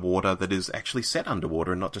underwater that is actually set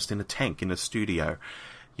underwater and not just in a tank in a studio.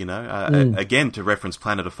 Again, to reference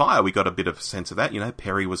Planet of Fire, we got a bit of a sense of that.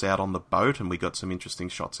 Perry was out on the boat and we got some interesting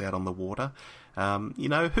shots out on the water.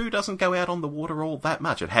 Who doesn't go out on the water all that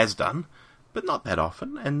much? It has done, but not that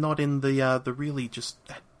often, and not in the really just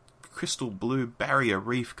that crystal blue barrier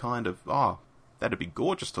reef kind of, that'd be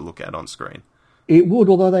gorgeous to look at on screen. It would,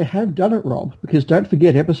 although they have done it, Rob, because don't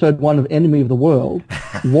forget, episode 1 of Enemy of the World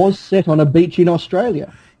was set on a beach in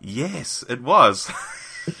Australia. Yes, it was.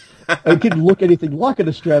 It didn't look anything like an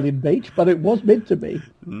Australian beach, but it was meant to be.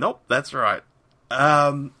 Nope, that's right.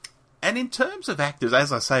 And in terms of actors,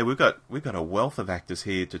 as I say, we've got a wealth of actors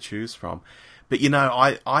here to choose from. But,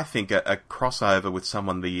 I think a crossover with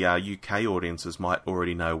someone the UK audiences might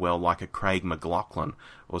already know well, like a Craig McLachlan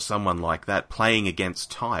or someone like that, playing against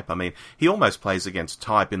type. I mean, he almost plays against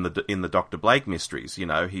type in the Dr. Blake mysteries.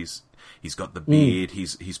 He's got the beard,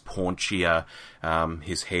 he's paunchier,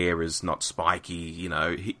 his hair is not spiky.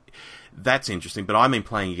 That's interesting. But I mean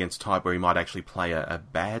playing against type where he might actually play a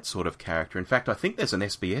bad sort of character. In fact, I think there's an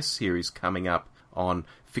SBS series coming up on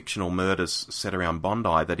fictional murders set around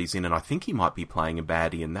Bondi that he's in, and I think he might be playing a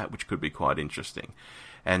baddie in that, which could be quite interesting.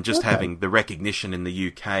 And just having the recognition in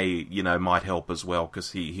the UK, might help as well,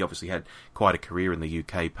 because he obviously had quite a career in the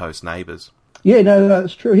UK post Neighbours. Yeah, no,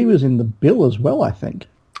 that's true. He was in The Bill as well, I think.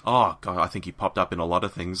 Oh, God, I think he popped up in a lot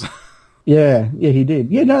of things. Yeah, he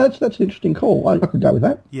did. Yeah, no, that's an interesting call. I could go with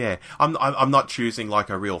that. Yeah, I'm not choosing like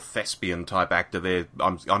a real thespian type actor there.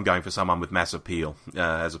 I'm going for someone with mass appeal,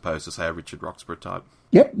 as opposed to say a Richard Roxburgh type.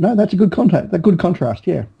 Yep, no, that's a good contrast.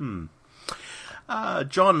 Yeah.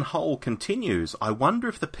 John Hole continues. I wonder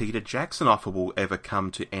if the Peter Jackson offer will ever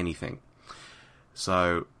come to anything.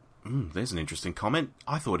 So. There's an interesting comment.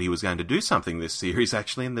 I thought he was going to do something this series,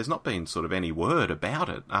 actually, and there's not been sort of any word about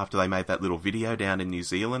it after they made that little video down in New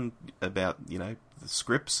Zealand about, the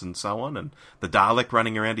scripts and so on, and the Dalek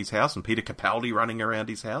running around his house and Peter Capaldi running around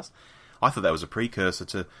his house. I thought that was a precursor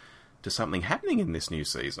to something happening in this new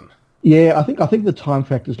season. Yeah, I think the time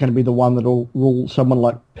factor is going to be the one that'll rule someone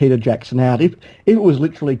like Peter Jackson out. If it was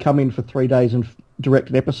literally come in for 3 days and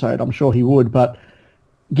direct an episode, I'm sure he would, but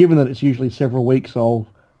given that it's usually several weeks of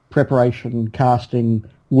preparation, casting,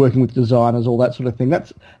 working with designers, all that sort of thing.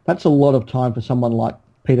 That's a lot of time for someone like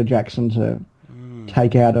Peter Jackson to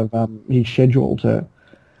take out of his schedule to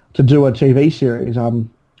do a TV series.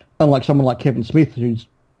 Unlike someone like Kevin Smith, who's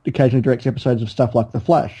occasionally directs episodes of stuff like The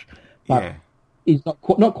Flash, but he's not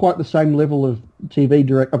quite the same level of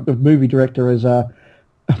movie director as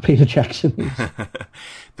Peter Jackson is.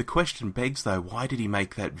 The question begs, though, why did he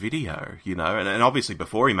make that video? And obviously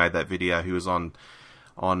before he made that video, he was on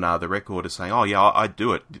the record as saying, I'd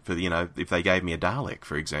do it for, if they gave me a Dalek,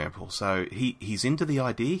 for example. So he's into the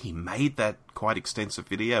idea. He made that quite extensive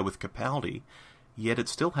video with Capaldi. yet it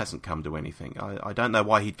still hasn't come to anything. I don't know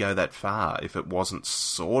why he'd go that far if it wasn't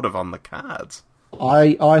sort of on the cards.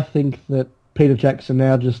 I think that Peter Jackson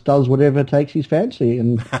now just does whatever takes his fancy,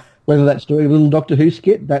 and whether that's doing a little Doctor Who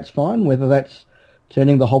skit, that's fine. Whether that's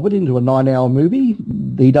turning The Hobbit into a 9-hour movie,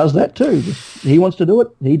 he does that too. He wants to do it,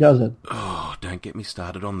 he does it. Oh, don't get me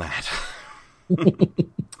started on that.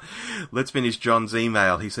 Let's finish John's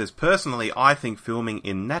email. He says, personally, I think filming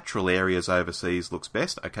in natural areas overseas looks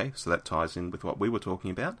best. Okay, so that ties in with what we were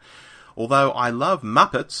talking about. Although I love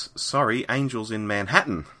Muppets, sorry, Angels in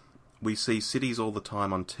Manhattan. We see cities all the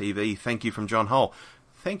time on TV. Thank you from John Hull.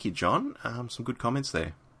 Thank you, John. Some good comments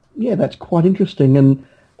there. Yeah, that's quite interesting, and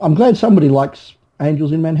I'm glad somebody likes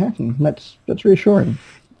Angels in Manhattan. That's reassuring.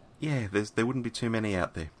 Yeah, there wouldn't be too many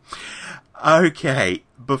out there. Okay,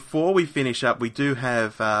 before we finish up, we do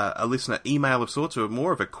have a listener email of sorts, or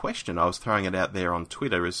more of a question. I was throwing it out there on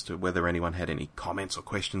Twitter as to whether anyone had any comments or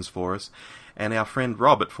questions for us. And our friend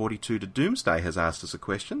Rob at 42 to Doomsday has asked us a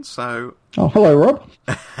question, so... Oh, hello, Rob.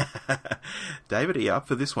 David, are you up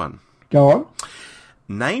for this one? Go on.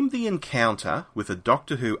 Name the encounter with a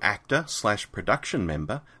Doctor Who actor/production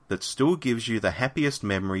member that still gives you the happiest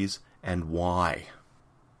memories, and why?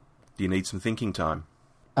 Do you need some thinking time?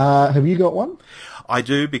 Have you got one? I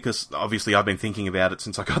do, because obviously I've been thinking about it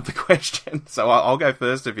since I got the question, so I'll go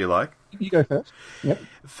first if you like. You go first. Yep.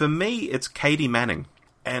 For me, it's Katie Manning.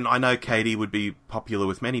 And I know Katie would be popular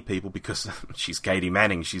with many people because she's Katie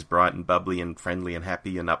Manning. She's bright and bubbly and friendly and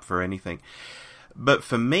happy and up for anything. But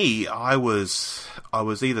for me, I was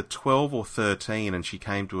either 12 or 13, and she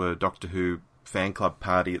came to a Doctor Who fan club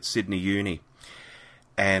party at Sydney Uni.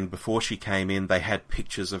 And before she came in, they had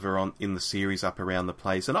pictures of her in the series up around the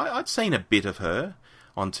place. And I'd seen a bit of her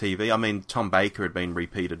on TV. I mean, Tom Baker had been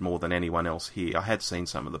repeated more than anyone else here. I had seen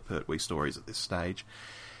some of the Pertwee stories at this stage.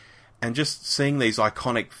 And just seeing these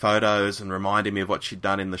iconic photos and reminding me of what she'd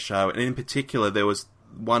done in the show. And in particular, there was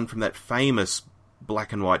one from that famous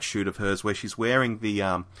black and white shoot of hers where she's wearing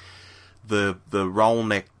the roll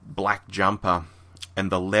neck black jumper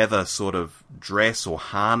and the leather sort of dress or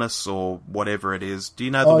harness or whatever it is. Do you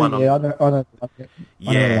know the one? Yeah, I know.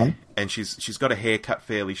 Yeah, and she's got a hair cut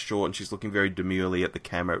fairly short and she's looking very demurely at the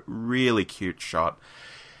camera. Really cute shot.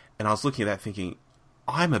 And I was looking at that thinking,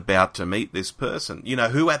 I'm about to meet this person,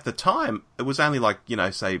 who at the time, it was only like,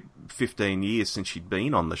 say 15 years since she'd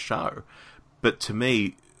been on the show. But to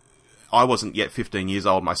me, I wasn't yet 15 years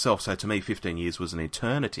old myself, so to me 15 years was an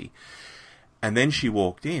eternity. And then she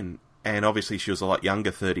walked in, and obviously she was a lot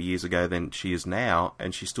younger 30 years ago than she is now,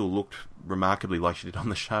 and she still looked remarkably like she did on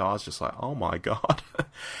the show. I was just like, oh my God.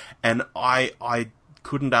 And I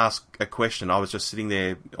couldn't ask a question. I was just sitting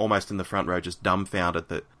there almost in the front row, just dumbfounded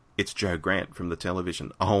that it's Jo Grant from the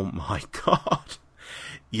television. Oh my God.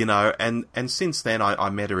 And since then I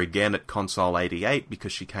met her again at Console 88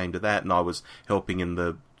 because she came to that, and I was helping in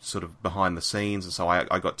the sort of behind the scenes, and so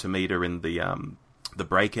I got to meet her in the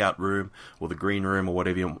breakout room or the green room or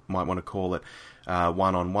whatever you might want to call it,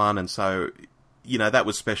 one-on-one, and so that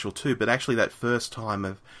was special too. But actually that first time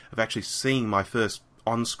of actually seeing my first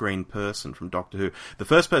on-screen person from Doctor Who, the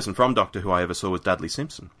first person from Doctor Who I ever saw was Dudley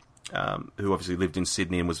Simpson, who obviously lived in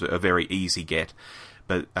Sydney and was a very easy get,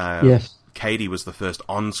 but yes. Katie was the first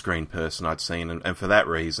on-screen person I'd seen, and for that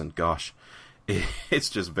reason, gosh, it's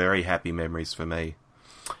just very happy memories for me.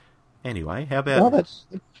 Anyway, how about... Oh, that's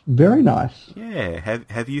very nice. Yeah,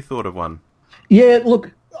 have you thought of one? Yeah,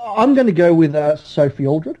 look, I'm going to go with Sophie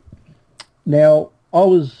Aldred. Now, I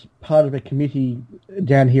was part of a committee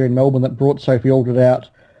down here in Melbourne that brought Sophie Aldred out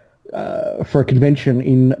for a convention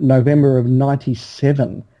in November of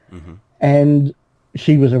 97. Mm-hmm. And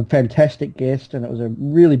she was a fantastic guest, and it was a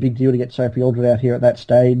really big deal to get Sophie Aldred out here at that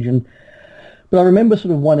stage. But I remember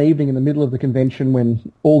sort of one evening in the middle of the convention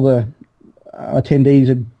when all the attendees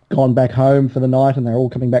had gone back home for the night and they were all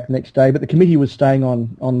coming back the next day, but the committee was staying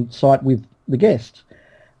on site with the guests.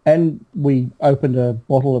 And we opened a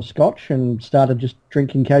bottle of scotch and started just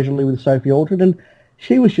drinking casually with Sophie Aldred, and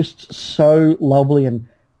she was just so lovely and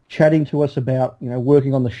chatting to us about,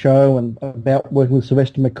 working on the show and about working with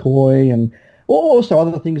Sylvester McCoy and also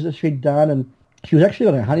other things that she'd done. And she was actually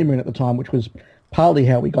on her honeymoon at the time, which was partly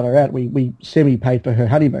how we got her out. We semi-paid for her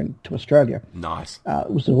honeymoon to Australia. Nice.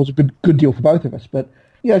 It was a good deal for both of us. But,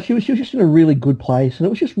 she was just in a really good place, and it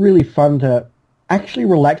was just really fun to actually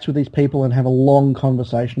relax with these people and have a long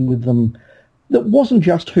conversation with them that wasn't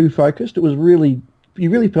just Who-focused. It was really,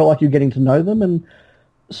 you really felt like you're getting to know them, and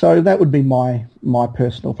so that would be my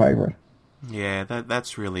personal favourite. Yeah,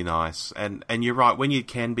 that's really nice. And you're right, when you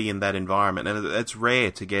can be in that environment, and it's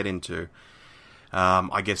rare to get into.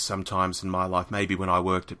 I guess sometimes in my life, maybe when I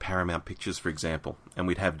worked at Paramount Pictures, for example, and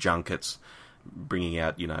we'd have junkets, bringing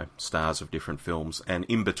out, stars of different films, and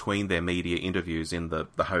in between their media interviews in the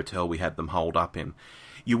hotel we had them holed up in,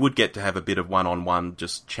 you would get to have a bit of one-on-one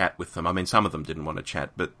just chat with them. I mean, some of them didn't want to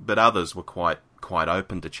chat, but others were quite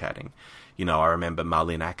open to chatting. I remember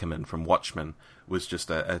Marlene Ackerman from Watchmen was just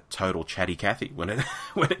a total chatty Cathy when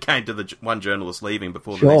it came to the one journalist leaving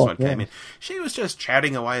before the next one came in. She was just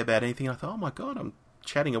chatting away about anything. I thought, oh my God, I'm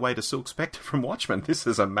chatting away to Silk Spectre from Watchmen. This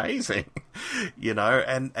is amazing.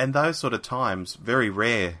 And those sort of times, very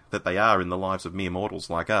rare that they are in the lives of mere mortals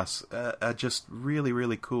like us, are just really,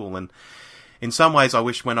 really cool. And in some ways, I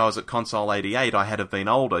wish when I was at Console 88, I had have been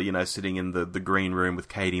older, sitting in the green room with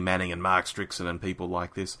Katie Manning and Mark Strickson and people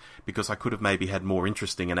like this, because I could have maybe had more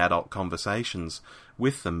interesting and adult conversations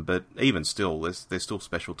with them. But even still, there's still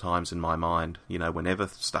special times in my mind, whenever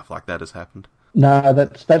stuff like that has happened. No,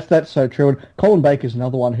 that's so true. And Colin Baker's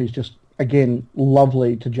another one who's just, again,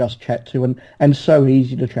 lovely to just chat to and so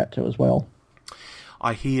easy to chat to as well.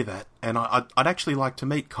 I hear that, and I'd actually like to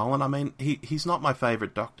meet Colin. I mean, he's not my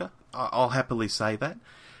favourite Doctor. I'll happily say that.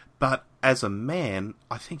 But as a man,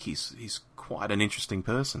 I think he's quite an interesting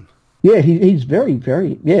person. Yeah, he's very,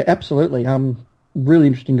 very, absolutely. Really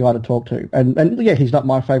interesting guy to talk to. And yeah, he's not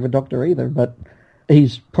my favourite Doctor either, but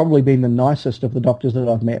he's probably been the nicest of the Doctors that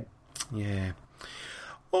I've met. Yeah.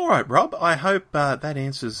 All right, Rob, I hope that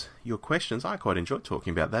answers your questions. I quite enjoyed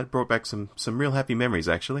talking about that. It brought back some real happy memories,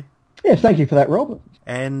 actually. Yes, thank you for that, Rob.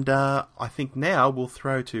 And I think now we'll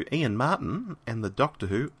throw to Ian Martin and the Doctor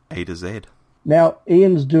Who A to Z. Now,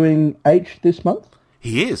 Ian's doing H this month?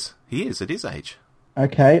 He is. It is H.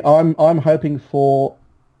 Okay, I'm hoping for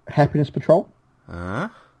Happiness Patrol. I'm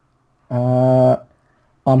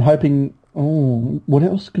hoping... Oh, what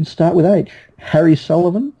else can start with H? Harry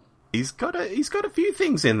Sullivan? He's got a few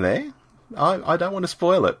things in there. I don't want to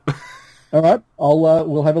spoil it. All right,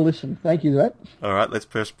 we'll have a listen. Thank you for that. All right, let's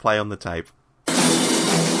first play on the tape.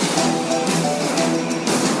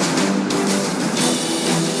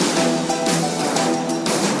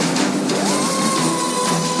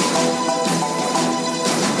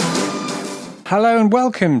 Hello and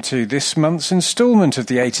welcome to this month's instalment of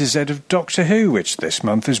the A to Z of Doctor Who, which this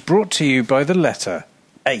month is brought to you by the letter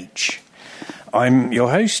H. I'm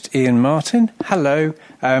your host, Ian Martin. Hello.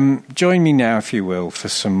 Join me now, if you will, for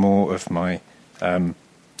some more of my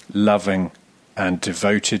loving and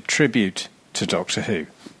devoted tribute to Doctor Who.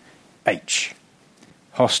 H.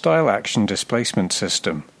 Hostile Action Displacement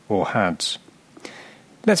System, or HADS.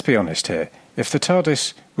 Let's be honest here. If the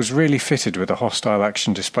TARDIS was really fitted with a hostile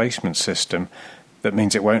action displacement system, that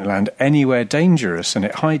means it won't land anywhere dangerous and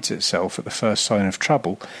it hides itself at the first sign of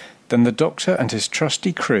trouble, then the Doctor and his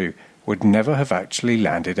trusty crew would never have actually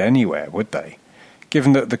landed anywhere, would they?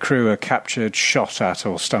 Given that the crew are captured, shot at,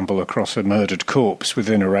 or stumble across a murdered corpse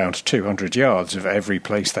within around 200 yards of every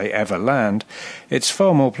place they ever land, it's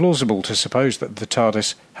far more plausible to suppose that the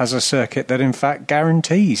TARDIS has a circuit that in fact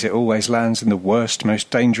guarantees it always lands in the worst, most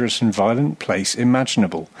dangerous and violent place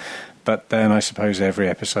imaginable. But then I suppose every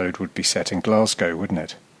episode would be set in Glasgow, wouldn't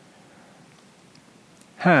it?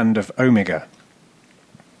 Hand of Omega.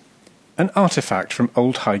 An artefact from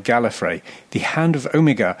Old High Gallifrey, the Hand of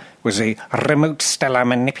Omega was a remote stellar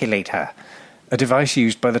manipulator, a device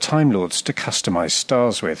used by the Time Lords to customise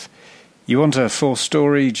stars with. You want a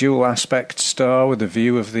 4-storey dual-aspect star with a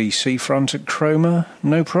view of the seafront at Cromer?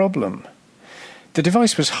 No problem. The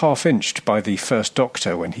device was half-inched by the First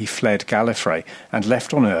Doctor when he fled Gallifrey and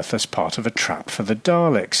left on Earth as part of a trap for the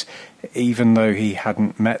Daleks, even though he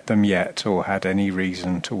hadn't met them yet or had any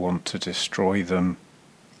reason to want to destroy them.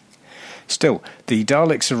 Still, the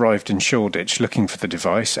Daleks arrived in Shoreditch looking for the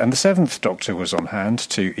device, and the 7th Doctor was on hand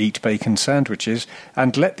to eat bacon sandwiches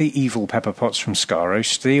and let the evil Pepperpots from Skaro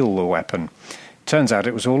steal the weapon. Turns out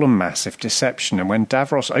it was all a massive deception, and when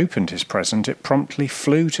Davros opened his present, it promptly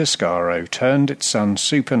flew to Skaro, turned its sun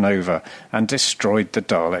supernova, and destroyed the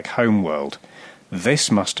Dalek homeworld. This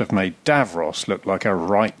must have made Davros look like a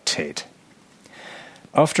right tid.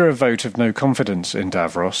 After a vote of no confidence in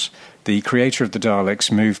Davros, the creator of the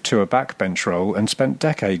Daleks moved to a backbench role and spent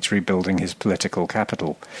decades rebuilding his political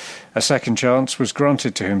capital. A second chance was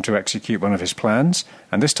granted to him to execute one of his plans,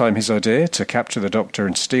 and this time his idea to capture the Doctor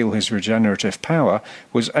and steal his regenerative power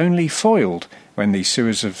was only foiled when the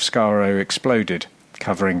sewers of Skaro exploded,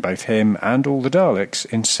 covering both him and all the Daleks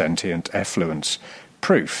in sentient effluence.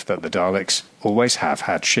 Proof that the Daleks always have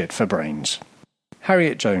had shit for brains.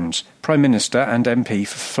 Harriet Jones, Prime Minister and MP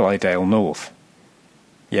for Flydale North.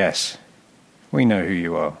 Yes, we know who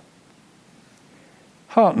you are.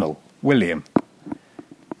 Hartnell, William.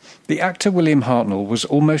 The actor William Hartnell was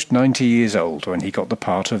almost 90 years old when he got the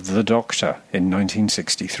part of the Doctor in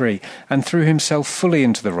 1963 and threw himself fully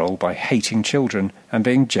into the role by hating children and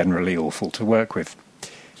being generally awful to work with.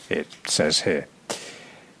 It says here.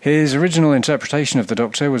 His original interpretation of the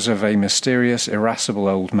Doctor was of a mysterious, irascible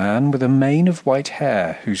old man with a mane of white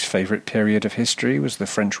hair, whose favourite period of history was the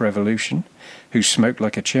French Revolution, who smoked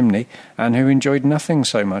like a chimney, and who enjoyed nothing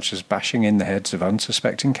so much as bashing in the heads of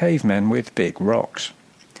unsuspecting cavemen with big rocks.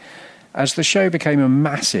 As the show became a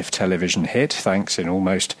massive television hit, thanks in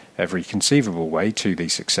almost every conceivable way to the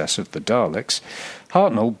success of the Daleks,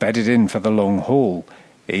 Hartnell bedded in for the long haul,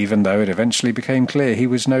 even though it eventually became clear he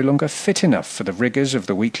was no longer fit enough for the rigours of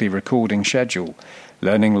the weekly recording schedule.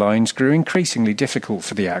 Learning lines grew increasingly difficult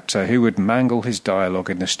for the actor, who would mangle his dialogue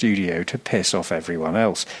in the studio to piss off everyone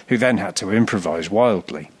else, who then had to improvise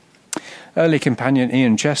wildly. Early companion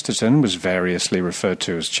Ian Chesterton was variously referred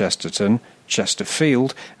to as Chesterton,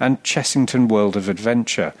 Chesterfield, and Chessington World of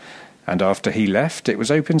Adventure, and after he left it was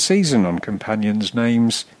open season on companions'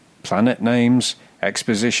 names, planet names,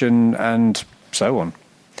 exposition, and so on.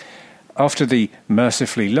 After the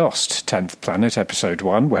mercifully lost 10th Planet, Episode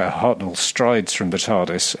 1, where Hartnell strides from the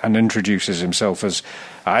TARDIS and introduces himself as,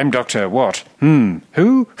 "I'm Dr. What?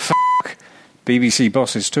 Who? F***." BBC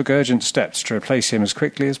bosses took urgent steps to replace him as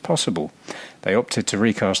quickly as possible. They opted to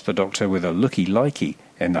recast the Doctor with a looky-likey,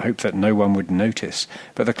 in the hope that no one would notice,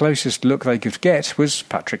 but the closest look they could get was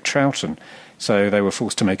Patrick Troughton, so they were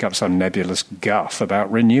forced to make up some nebulous guff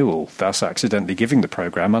about renewal, thus accidentally giving the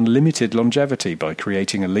programme unlimited longevity by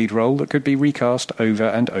creating a lead role that could be recast over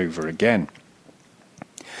and over again.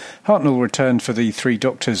 Hartnell returned for the Three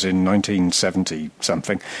Doctors in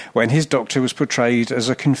 1970-something, when his Doctor was portrayed as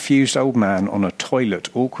a confused old man on a toilet,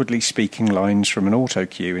 awkwardly speaking lines from an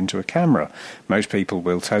autocue into a camera. Most people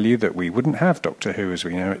will tell you that we wouldn't have Doctor Who as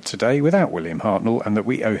we know it today without William Hartnell, and that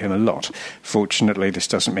we owe him a lot. Fortunately, this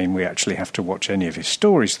doesn't mean we actually have to watch any of his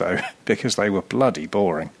stories, though, because they were bloody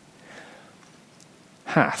boring.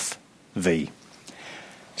 Hath, V.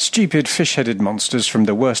 Stupid fish-headed monsters from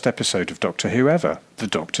the worst episode of Doctor Who ever, The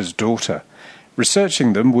Doctor's Daughter.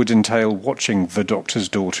 Researching them would entail watching The Doctor's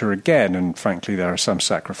Daughter again, and frankly there are some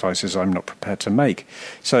sacrifices I'm not prepared to make.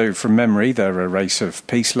 So, from memory, they're a race of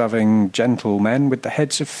peace-loving, gentle men with the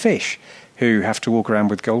heads of fish, who have to walk around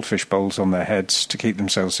with goldfish bowls on their heads to keep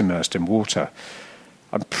themselves immersed in water.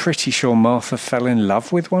 I'm pretty sure Martha fell in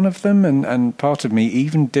love with one of them, and part of me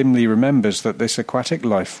even dimly remembers that this aquatic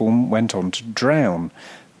life form went on to drown.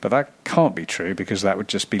 But that can't be true, because that would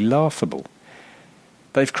just be laughable.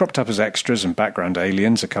 They've cropped up as extras and background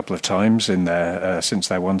aliens a couple of times in since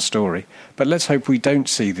their one story, but let's hope we don't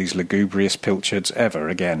see these lugubrious pilchards ever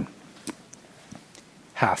again.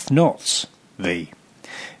 Hath-nots, V.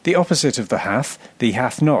 The opposite of the the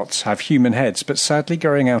hath-nots have human heads, but sadly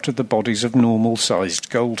growing out of the bodies of normal-sized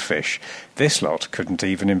goldfish. This lot couldn't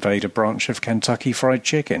even invade a branch of Kentucky Fried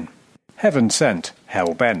Chicken. Heaven sent,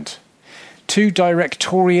 hell bent. Two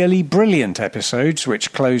directorially brilliant episodes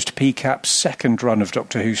which closed PCAP's second run of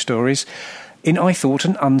Doctor Who stories in, I thought,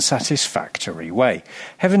 an unsatisfactory way.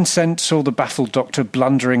 Heaven Sent saw the baffled Doctor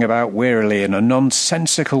blundering about wearily in a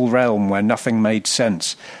nonsensical realm where nothing made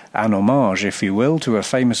sense. An homage, if you will, to a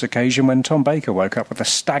famous occasion when Tom Baker woke up with a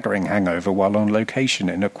staggering hangover while on location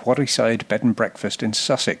in a quarry-side bed and breakfast in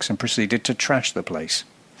Sussex and proceeded to trash the place.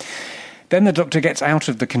 Then the Doctor gets out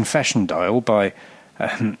of the confession dial by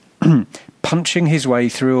punching his way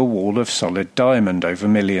through a wall of solid diamond over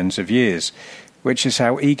millions of years, which is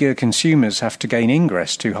how eager consumers have to gain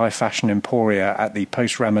ingress to high-fashion emporia at the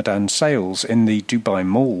post-Ramadan sales in the Dubai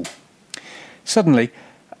Mall. Suddenly,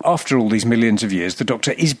 after all these millions of years, the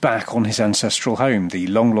Doctor is back on his ancestral home, the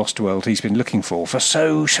long-lost world he's been looking for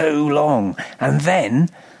so long. And then...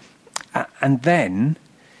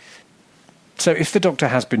 So if the Doctor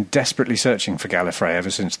has been desperately searching for Gallifrey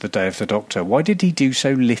ever since the day of the Doctor, why did he do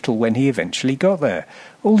so little when he eventually got there?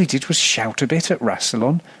 All he did was shout a bit at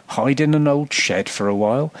Rassilon, hide in an old shed for a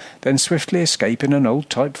while, then swiftly escape in an old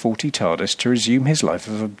Type 40 TARDIS to resume his life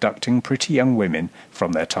of abducting pretty young women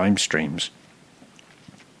from their time streams.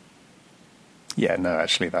 Yeah, no,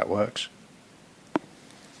 actually that works.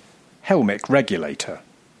 Helmick Regulator.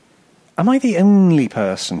 Am I the only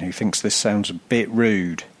person who thinks this sounds a bit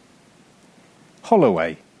rude?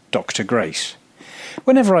 Holloway, Dr. Grace.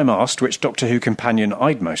 Whenever I'm asked which Doctor Who companion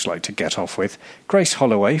I'd most like to get off with, Grace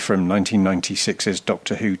Holloway from 1996's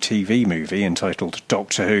Doctor Who TV movie entitled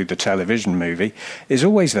Doctor Who the Television Movie is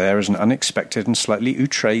always there as an unexpected and slightly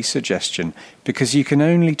outre suggestion, because you can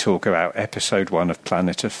only talk about Episode 1 of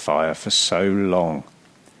Planet of Fire for so long.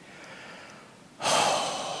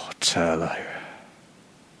 Oh, Turlo.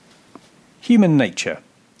 Human Nature.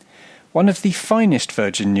 One of the finest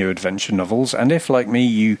Virgin New Adventure novels, and if, like me,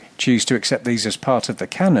 you choose to accept these as part of the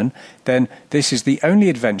canon, then this is the only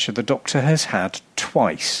adventure the Doctor has had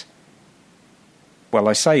twice. Well,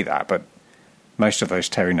 I say that, but most of those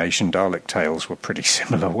Terry Nation Dalek tales were pretty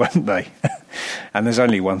similar, weren't they? And there's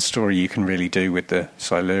only one story you can really do with the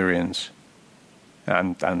Silurians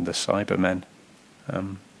and the Cybermen.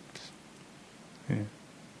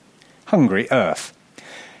 Hungry Earth.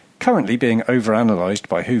 Currently being overanalysed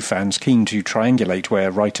by Who fans keen to triangulate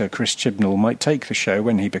where writer Chris Chibnall might take the show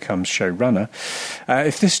when he becomes showrunner.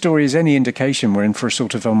 If this story is any indication, we're in for a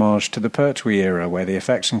sort of homage to the Pertwee era, where the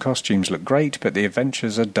effects and costumes look great, but the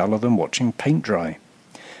adventures are duller than watching paint dry.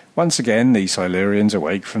 Once again, the Silurians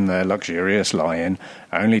awake from their luxurious lie-in,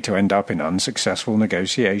 only to end up in unsuccessful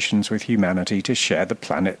negotiations with humanity to share the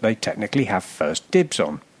planet they technically have first dibs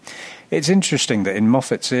on. It's interesting that in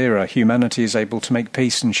Moffat's era, humanity is able to make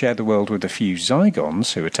peace and share the world with a few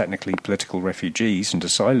Zygons, who are technically political refugees and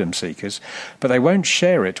asylum seekers, but they won't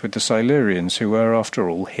share it with the Silurians, who were, after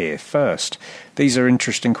all, here first. These are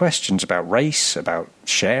interesting questions about race, about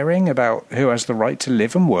sharing, about who has the right to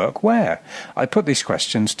live and work where. I put these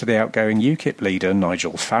questions to the outgoing UKIP leader,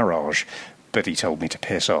 Nigel Farage, but he told me to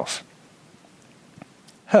piss off.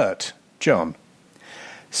 Hurt, John.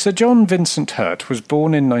 Sir John Vincent Hurt was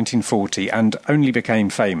born in 1940 and only became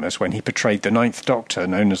famous when he portrayed the Ninth Doctor,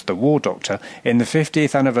 known as the War Doctor, in the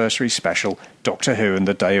 50th anniversary special Doctor Who and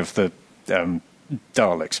the Day of the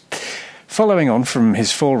Daleks. Following on from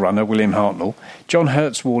his forerunner, William Hartnell, John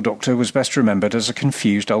Hurt's War Doctor was best remembered as a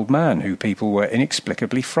confused old man who people were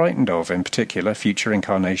inexplicably frightened of, in particular future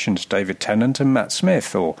incarnations David Tennant and Matt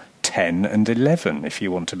Smith, or 10 and 11 if you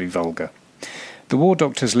want to be vulgar. The War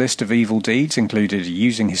Doctor's list of evil deeds included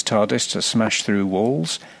using his TARDIS to smash through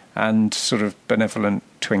walls and sort of benevolent,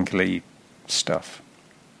 twinkly stuff.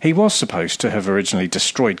 He was supposed to have originally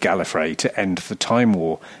destroyed Gallifrey to end the Time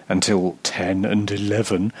War until 10 and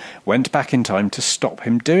 11 went back in time to stop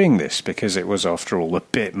him doing this because it was, after all, a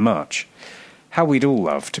bit much. How we'd all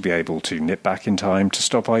love to be able to nip back in time to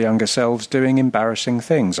stop our younger selves doing embarrassing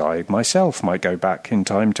things. I myself might go back in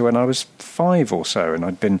time to when I was 5 or so and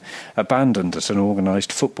I'd been abandoned at an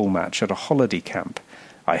organised football match at a holiday camp.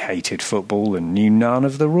 I hated football and knew none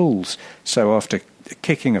of the rules, so after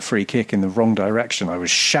kicking a free kick in the wrong direction, I was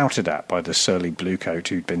shouted at by the surly bluecoat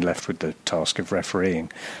who'd been left with the task of refereeing,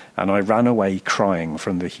 and I ran away crying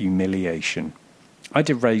from the humiliation. I'd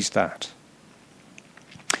erase that.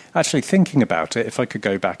 Actually, thinking about it, if I could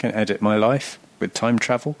go back and edit my life with time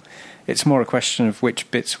travel, it's more a question of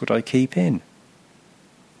which bits would I keep in.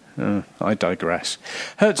 I digress.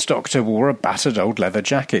 Hurt's Doctor wore a battered old leather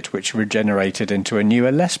jacket, which regenerated into a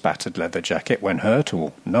newer, less battered leather jacket when Hurt,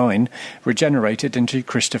 or 9, regenerated into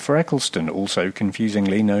Christopher Eccleston, also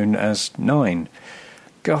confusingly known as 9.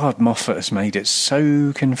 God, Moffat has made it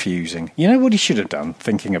so confusing. You know what he should have done,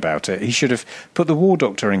 thinking about it? He should have put the War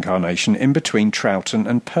Doctor incarnation in between Troughton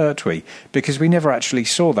and Pertwee, because we never actually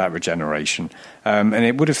saw that regeneration. And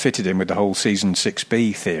it would have fitted in with the whole Season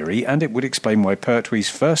 6B theory, and it would explain why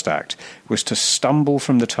Pertwee's first act was to stumble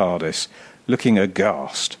from the TARDIS, looking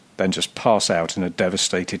aghast, then just pass out in a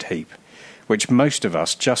devastated heap, which most of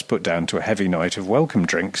us just put down to a heavy night of welcome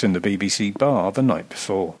drinks in the BBC bar the night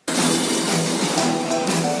before.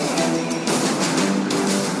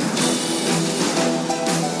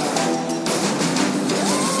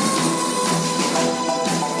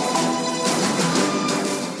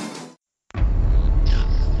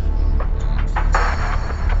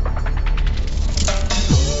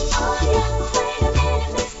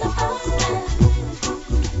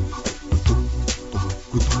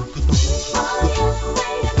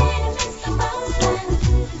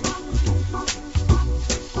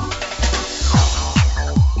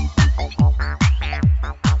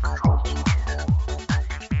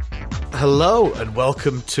 Hello and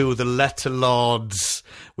welcome to the Letter Lords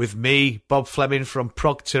with me, Bob Fleming from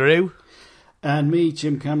Proctoroo. And me,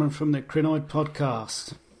 Jim Cameron from the Crinoid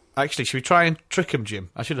Podcast. Actually, should we try and trick him,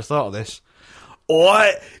 Jim? I should have thought of this.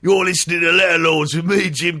 Alright, you're listening to Letter Lords with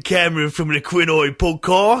me, Jim Cameron from the Crinoid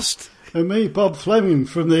Podcast. And me, Bob Fleming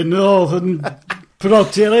from the Northern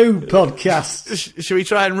Proctoroo Podcast. Should we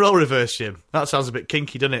try and role reverse, Jim? That sounds a bit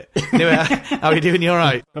kinky, doesn't it? Anyway, how are you doing? You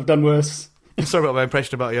alright? I've done worse. Sorry about my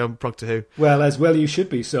impression about you on Proctor Who. Well, as well you should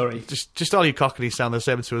be, sorry. Just all you cockneys sound the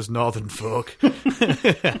same to us northern folk.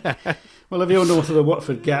 Well, if you're north of the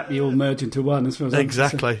Watford Gap, you all merge into one. As far as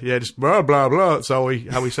exactly, yeah, just blah, blah, blah. That's how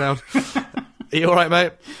we sound. Are you all right,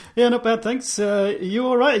 mate? Yeah, not bad, thanks. Are you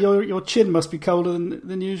all right? Your chin must be colder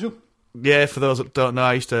than usual. Yeah, for those that don't know,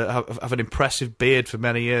 I used to have an impressive beard for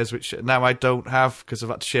many years, which now I don't have because I've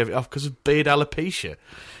had to shave it off because of beard alopecia,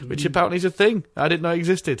 which apparently is a thing I didn't know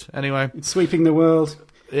existed. Anyway, It's sweeping the world.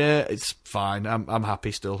 yeah, it's fine. I'm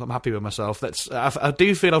happy still. I'm happy with myself. I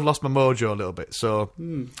do feel I've lost my mojo a little bit. So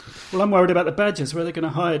Well, I'm worried about the badgers. Where are they going to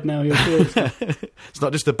hide now? Your beard. it's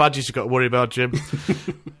not just the badges you've got to worry about, Jim.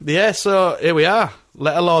 Yeah, so here we are.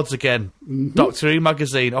 Letter Lords again. Doctor Who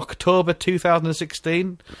magazine, October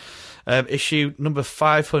 2016. Issue number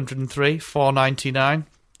 503, $4.99.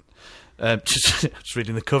 Just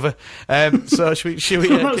reading the cover. So should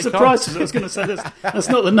we I'm not surprised. I was going to say that's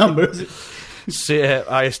not the number, is it?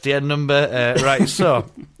 ISDN number. Right, so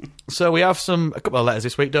we have a couple of letters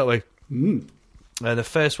this week, don't we? The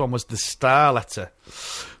first one was the Star letter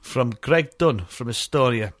from Greg Dunn from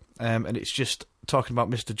Estonia, and it's just talking about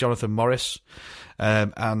Mr. Jonathan Morris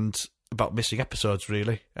and about missing episodes,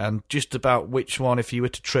 really, and just about which one, if you were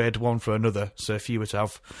to trade one for another. So if you were to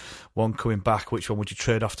have one coming back, which one would you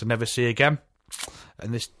trade off to never see again?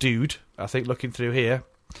 And this dude, I think, looking through here,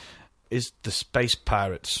 is the Space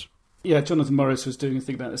Pirates. Yeah, Jonathan Morris was doing a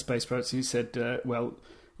thing about the Space Pirates. He said,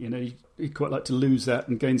 he'd quite like to lose that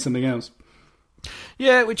and gain something else.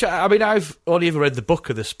 Yeah, which, I mean, I've only ever read the book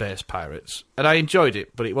of the Space Pirates, and I enjoyed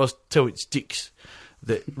it, but it was Toit's Dix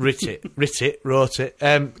that wrote it,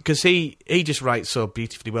 because he just writes so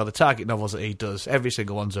beautifully well. The Target novels that he does, every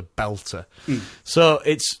single one's a belter. So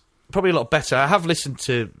it's probably a lot better. I have listened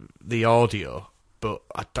to the audio, but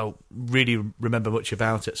I don't really remember much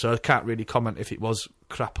about it, so I can't really comment if it was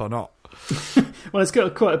crap or not. Well, it's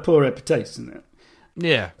got quite a poor reputation, isn't it?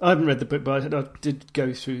 Yeah. I haven't read the book, but I did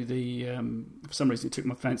go through the... for some reason, it took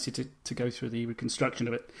my fancy to go through the reconstruction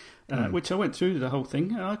of it, which I went through the whole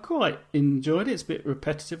thing. I quite enjoyed it. It's a bit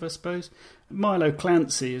repetitive, I suppose. Milo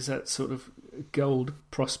Clancy is that sort of gold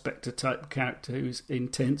prospector-type character who's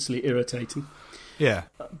intensely irritating. Yeah.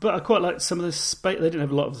 But I quite liked some of the space... They didn't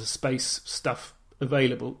have a lot of the space stuff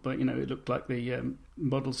available, but, it looked like the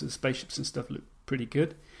models of the spaceships and stuff looked pretty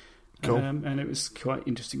good. Cool. And it was quite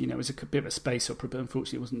interesting. It was a bit of a space opera, but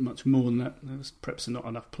unfortunately it wasn't much more than that. There was perhaps not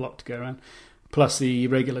enough plot to go around. Plus the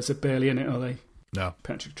regulars are barely in it, are they? No.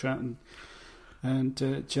 Patrick Troughton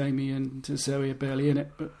and Jamie and Zoe are barely in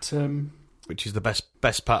it. But which is the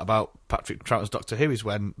best part about Patrick Troughton's Doctor Who is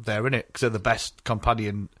when they're in it, because they're the best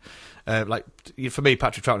companion. For me,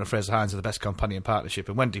 Patrick Troughton and Fraser Hines are the best companion partnership,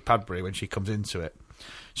 and Wendy Padbury, when she comes into it,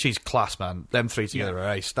 she's class, man. Them three together are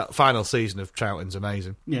ace. That final season of Troughton's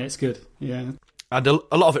amazing. Yeah, it's good. Yeah. And a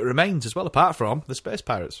lot of it remains as well, apart from the Space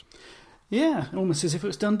Pirates. Yeah, almost as if it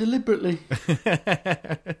was done deliberately.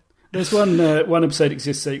 There's one episode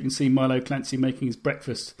exists so you can see Milo Clancy making his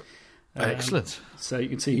breakfast. Excellent. So you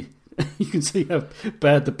can see how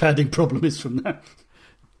bad the padding problem is from that.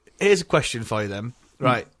 Here's a question for you then.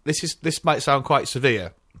 Right, this might sound quite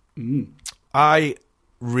severe. I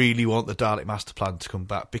really want the Dalek Master Plan to come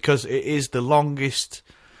back because it is the longest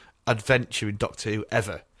adventure in Doctor Who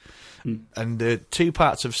ever. And the 2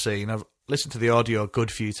 parts I've seen, I've listened to the audio a good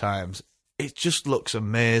few times. It just looks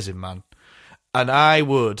amazing, man. And I'm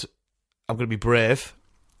going to be brave,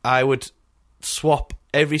 I would swap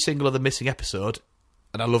every single other missing episode,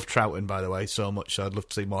 and I love Troughton, by the way, so much, so I'd love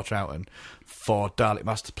to see more Troughton, for Dalek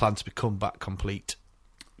Master Plan to come back complete.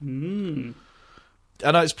 I know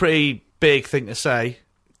it's a pretty big thing to say,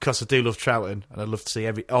 because I do love Troughton, and I'd love to see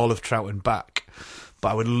all of Troughton back, but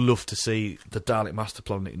I would love to see the Dalek Master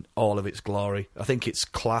Plan in all of its glory. I think it's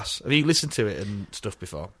class. Have you listened to it and stuff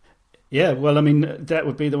before? Yeah, well, I mean, that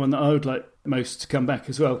would be the one that I would like most to come back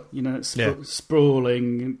as well. It's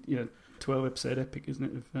sprawling, 12-episode epic,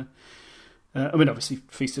 isn't it? I mean, obviously,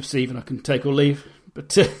 Feast of Stephen I can take or leave,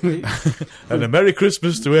 but... and a Merry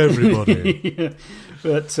Christmas to everybody. Yeah.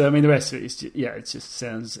 But, I mean, the rest of it, it just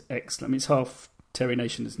sounds excellent. I mean, it's half Terry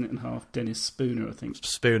Nation, isn't it, and half Dennis Spooner, I think.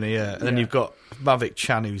 Spooner, yeah. And then you've got Mavic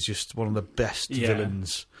Chan, who's just one of the best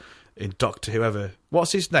villains in Doctor Who ever.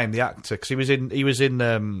 What's his name, the actor? Because he was in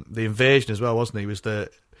The Invasion as well, wasn't he? He was the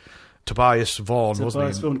Tobias Vaughan, wasn't he?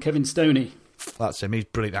 Tobias Vaughan, Kevin Stoney. That's him. He's a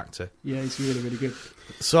brilliant actor. Yeah, he's really, really good.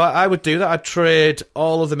 So I would do that. I'd trade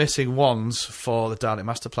all of the missing ones for the Dalek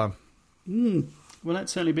Master Plan. Well, that'd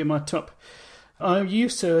certainly be my top. I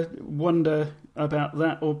used to wonder about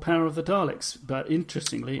that or Power of the Daleks, but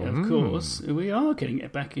interestingly, of course, we are getting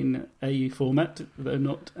it back in AE format, though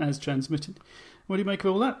not as transmitted. What do you make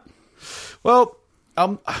of all that? Well,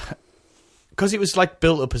 because it was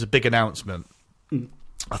built up as a big announcement,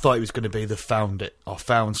 I thought it was going to be the found it or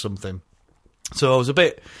found something. So I was a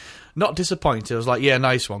bit not disappointed. I was like, yeah,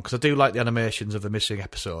 nice one, because I do like the animations of the missing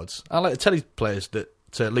episodes. I like the teleplayers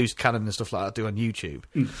that Loose Cannon and stuff like that do on YouTube.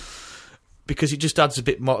 because it just adds a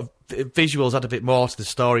bit more, visuals add a bit more to the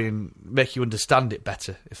story and make you understand it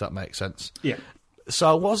better, if that makes sense. Yeah. So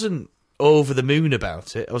I wasn't over the moon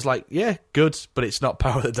about it. I was like, yeah, good, but it's not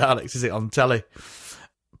Power of the Daleks, is it, on telly?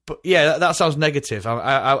 But yeah, that sounds negative.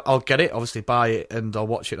 I'll get it, obviously buy it, and I'll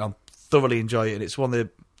watch it, and I'll thoroughly enjoy it, and it's one of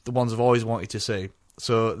the ones I've always wanted to see.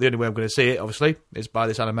 So the only way I'm going to see it, obviously, is by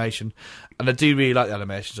this animation. And I do really like the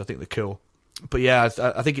animations. I think they're cool. But yeah,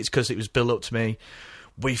 I think it's because it was built up to me.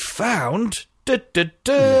 We found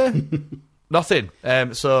nothing.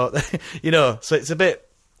 So, so it's a bit,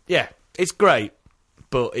 yeah, it's great,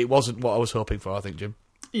 but it wasn't what I was hoping for, I think, Jim.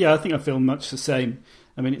 Yeah, I think I feel much the same.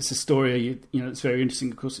 I mean, it's a story, it's very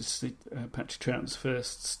interesting. Of course, it's Patrick Troughton's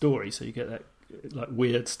first story, so you get that like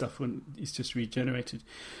weird stuff when he's just regenerated.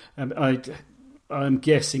 I'm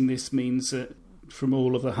guessing this means that from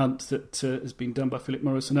all of the hunt that has been done by Philip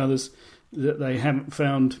Morris and others, that they haven't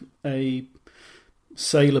found a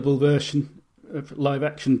saleable version of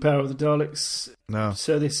live-action Power of the Daleks. No.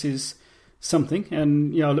 So this is something,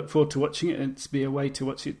 and I look forward to watching it. It's be a way to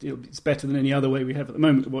watch it. It's better than any other way we have at the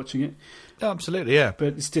moment of watching it. Absolutely, yeah.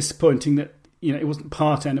 But it's disappointing that it wasn't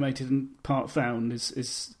part animated and part found.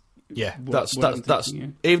 Yeah, that's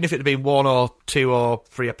thinking, even if it had been 1 or 2 or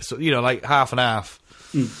 3 episodes, like half and half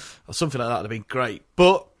or something like that would have been great.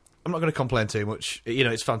 But I'm not going to complain too much.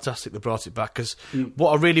 It's fantastic they brought it back, because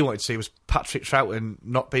what I really wanted to see was Patrick Troughton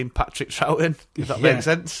not being Patrick Troughton, if that makes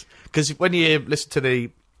sense. Because when you listen to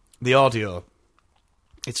the audio,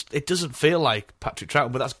 it doesn't feel like Patrick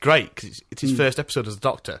Troughton, but that's great, because it's his first episode as a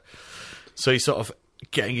Doctor. So he's sort of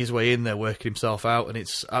getting his way in there, working himself out,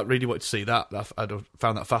 and I really wanted to see that. I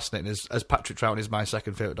found that fascinating, as Patrick Troughton is my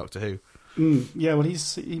second favourite Doctor Who. Yeah, well,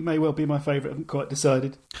 he may well be my favourite. I haven't quite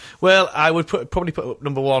decided. Well, I would probably put up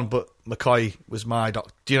number 1, but McCoy was my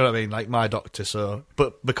Doctor. Do you know what I mean? Like, my Doctor, so...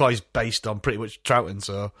 But McCoy's based on pretty much Troughton,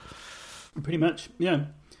 so... Pretty much, yeah.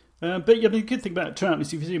 But yeah, the good thing about Troughton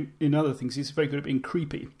is, if you see him in other things, he's very good at being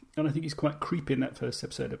creepy. And I think he's quite creepy in that first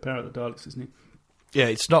episode of Power of the Daleks, isn't he? Yeah,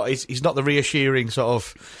 he's not the reassuring sort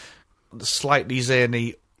of slightly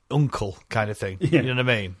zany uncle kind of thing. Yeah. You know what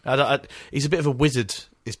I mean? He's a bit of a wizard,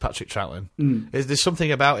 is Patrick Troughton. There's something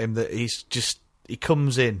about him that he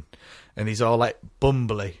comes in and he's all like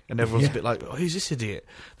bumbly, and everyone's a bit like, oh, who's this idiot?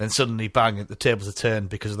 Then suddenly, bang, the tables are turned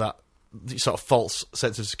because of that sort of false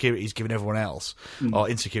sense of security he's given everyone else, or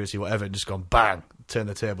insecurity, whatever, and just gone, bang, turn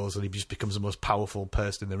the tables, and he just becomes the most powerful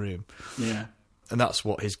person in the room. Yeah. And that's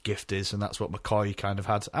what his gift is, and that's what McCoy kind of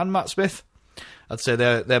had. And Matt Smith. I'd say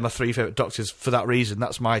they're my 3 favourite Doctors for that reason.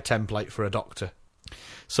 That's my template for a Doctor.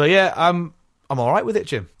 So yeah, I'm all right with it,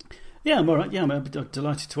 Jim. Yeah, I'm all right. Yeah, I'm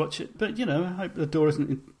delighted to watch it. But, I hope the door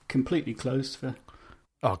isn't completely closed for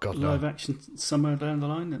live action somewhere down the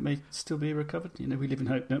line that may still be recovered. We live in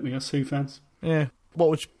hope, don't we, us Who fans? Yeah. What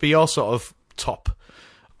would be your sort of top?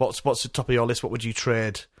 What's the top of your list? What would you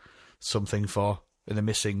trade something for in the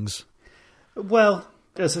missings? Well,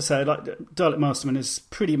 as I say, like Dalek Masterman has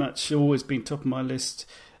pretty much always been top of my list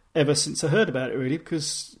ever since I heard about it, really,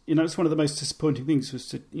 because it's one of the most disappointing things was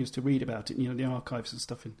to read about it. The archives and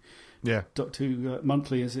stuff in Doctor Who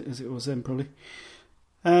Monthly, as it was then, probably,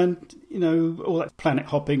 and all that planet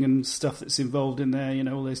hopping and stuff that's involved in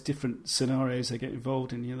there. All those different scenarios they get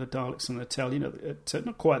involved in. The Daleks on the Tell. At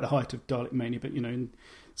not quite the height of Dalek Mania, but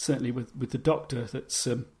certainly with the Doctor, that's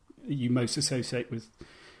you most associate with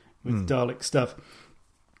Dalek stuff.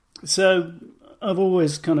 So I've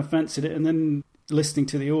always kind of fancied it, and then listening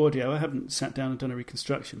to the audio, I haven't sat down and done a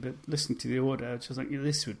reconstruction, but listening to the audio, I was like,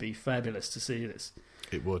 this would be fabulous to see this.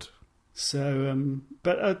 It would. So,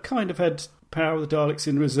 but I kind of had Power of the Daleks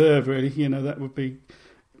in reserve, really. That would be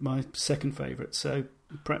my second favourite. So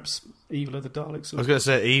perhaps Evil of the Daleks. I was going to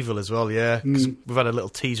say Evil as well, yeah, because we've had a little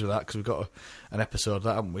tease with that, because we've got an episode of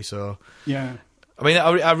that, haven't we? So yeah. I mean,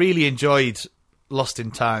 I really enjoyed Lost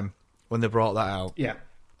in Time when they brought that out. Yeah.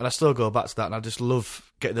 And I still go back to that, and I just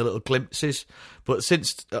love getting the little glimpses. But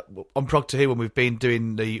since on Proctor Who, when we've been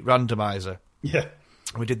doing the randomizer,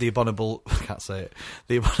 we did the abominable, I can't say it,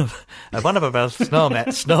 the abominable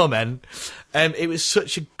snowmen. It was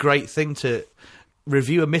such a great thing to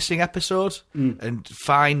review a missing episode and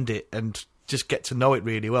find it and just get to know it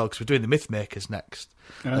really well, because we're doing the Mythmakers next,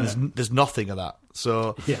 and there's nothing of that.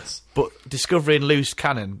 So yes, but discovering Loose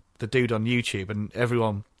Cannon, the dude on YouTube, and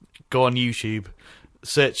everyone go on YouTube,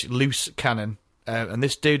 search Loose Cannon, and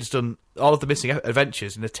this dude's done all of the missing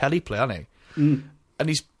adventures in a teleplay, hasn't he? And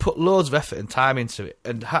he's put loads of effort and time into it,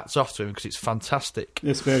 and hats off to him, because it's fantastic.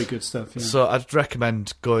 It's very good stuff, yeah. So I'd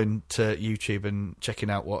recommend going to YouTube and checking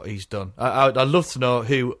out what he's done. I'd love to know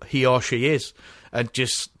who he or she is, and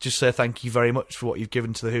just say thank you very much for what you've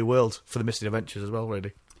given to the Who world for the missing adventures as well,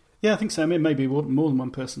 really. Yeah, I think so. I mean, maybe more than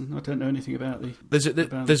one person. I don't know anything about the...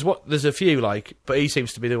 There's a few, like, but he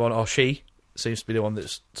seems to be the one, or she seems to be the one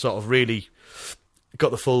that's sort of really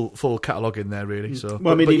got the full catalogue in there, really. So,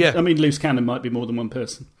 well, I mean, loose cannon might be more than one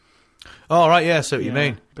person. Oh, right, yeah, I see what you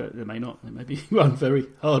mean. But they may not. They may be one very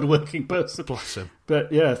hard-working person. Bless him.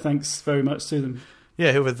 But, yeah, thanks very much to them.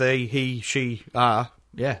 Yeah, whoever they, he, she are.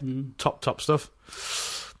 Yeah, top stuff.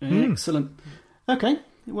 Excellent. Okay,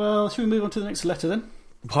 well, shall we move on to the next letter then?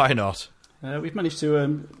 Why not? We've managed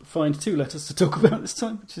to find 2 letters to talk about this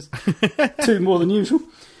time, which is 2 more than usual.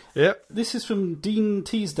 Yep. This is from Dean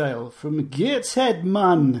Teasdale from Gateshead,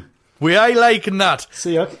 man. We ain't liking that.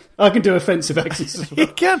 See, I can do offensive accents as well.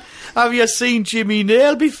 You can. Have you seen Jimmy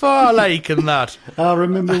Nail before liking that? I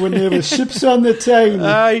remember when there were ships on the Tyne.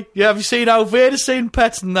 Aye. Yeah, have you seen how Vader seen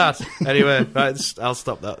pets and that? Anyway, right, I'll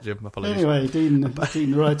stop that, Jim. Apologies. Anyway,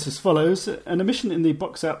 Dean writes as follows. An omission in the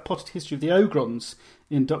box-out potted history of the Ogrons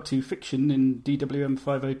in Doctor Who Fiction in DWM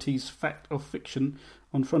 50T's Fact of Fiction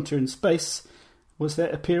on Frontier in Space was their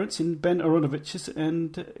appearance in Ben Aronovich's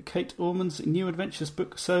and Kate Orman's New Adventures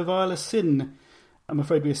book, So Vile a Sin. I'm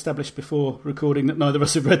afraid we established before recording that neither of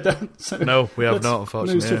us have read that. So no, we have not,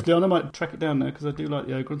 unfortunately. Move swiftly on. I might track it down now because I do like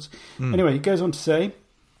the Ogrons. Anyway, he goes on to say,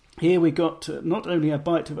 here we got not only a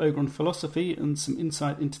bite of Ogron philosophy and some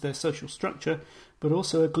insight into their social structure, but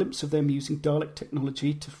also a glimpse of them using Dalek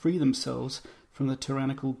technology to free themselves from the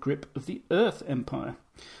tyrannical grip of the Earth Empire.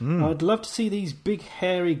 I'd love to see these big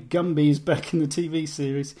hairy Gumbies back in the TV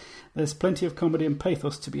series. There's plenty of comedy and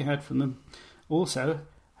pathos to be had from them. Also,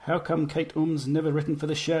 how come Kate Orman's never written for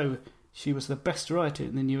the show? She was the best writer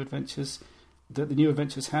in the New Adventures that the New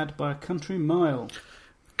Adventures had by a country mile.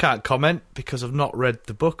 Can't comment because I've not read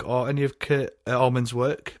the book or any of Kate Orman's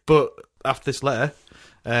work. But after this letter,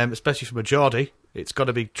 especially from a Geordie, it's got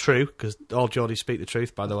to be true, because all Geordies speak the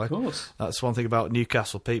truth, by the way. Of course. That's one thing about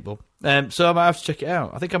Newcastle people. So I might have to check it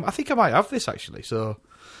out. I think I might have this, actually, so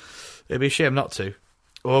it'd be a shame not to.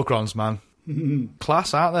 Ogrons, man.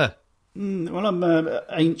 Class, aren't they? Well, I'm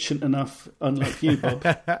ancient enough, unlike you, Bob,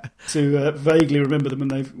 to vaguely remember them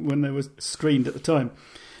when they were screened at the time.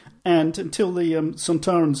 And until the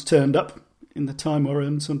Sontarans turned up in the Time War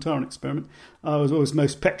Sontaran experiment, I was always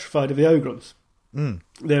most petrified of the Ogrons.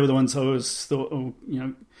 They were the ones I always thought,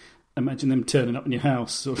 imagine them turning up in your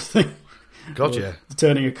house, sort of thing. Gotcha.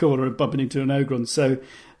 Turning a corner and bumping into an Ogron. So,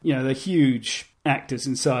 they're huge actors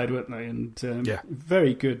inside, weren't they? And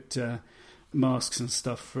very good masks and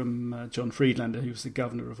stuff from John Friedlander, who was the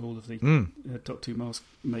governor of all of the Doctor Who mask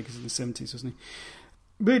makers in the 70s, wasn't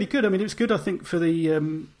he? Really good. I mean, it was good, I think, for the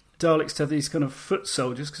Daleks to have these kind of foot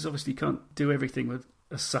soldiers, because obviously you can't do everything with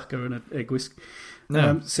a sucker and an egg whisk.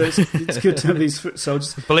 No. So it's good to have these foot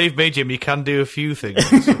soldiers. Believe me, Jim, you can do a few things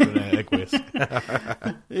with an egg whisk.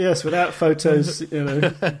 Yes, without photos,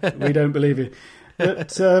 we don't believe you.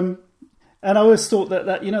 But and I always thought that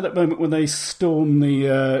that moment when they storm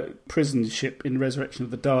the prison ship in Resurrection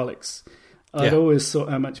of the Daleks, I'd always thought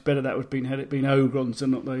how much better that would have been had it been Ogrons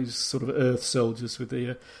and not those sort of Earth soldiers with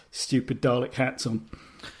the stupid Dalek hats on.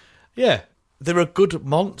 Yeah, they're a good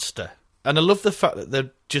monster, and I love the fact that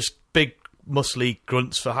they're just big, muscly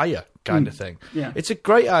grunts for hire kind of thing. Yeah. It's a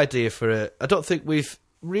great idea for it. I don't think we've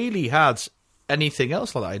really had anything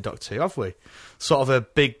else like that in Doctor Who, have we? Sort of a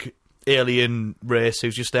big alien race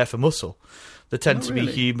who's just there for muscle. They tend to be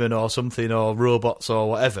human or something, or robots or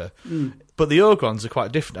whatever. But the Ogrons are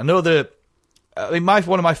quite different. I know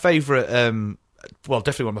one of my favourite,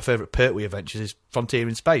 definitely one of my favourite Pertwee adventures is Frontier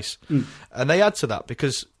in Space. And they add to that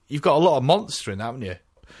because you've got a lot of monster in that, haven't you?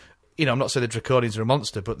 I'm not saying the Draconians are a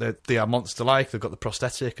monster, but they are monster-like. They've got the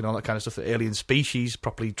prosthetic and all that kind of stuff. The alien species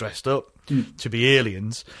properly dressed up to be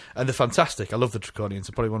aliens, and they're fantastic. I love the Draconians.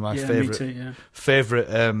 They're probably one of my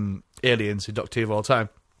favourite aliens in Doctor Who of all time.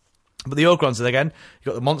 But the Ogrons, again, you've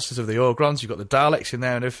got the monsters of the Ogrons, you've got the Daleks in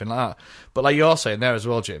there and everything like that. But like you're saying there as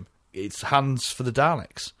well, Jim, it's hands for the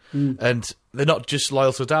Daleks. And they're not just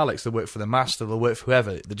loyal to Daleks. They work for the Master, they'll work for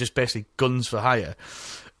whoever. They're just basically guns for hire.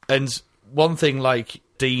 And one thing like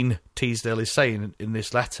Dean Teasdale is saying in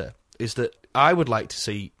this letter is that I would like to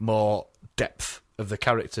see more depth of the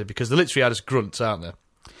character, because they literally are just grunts, aren't they?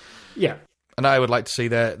 Yeah. And I would like to see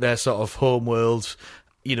their sort of homeworld,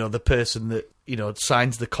 the person that,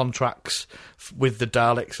 signs the contracts with the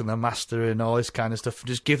Daleks and the Master and all this kind of stuff.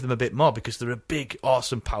 Just give them a bit more, because they're a big,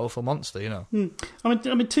 awesome, powerful monster, I'm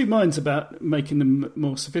in two minds about making them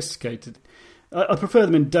more sophisticated. I prefer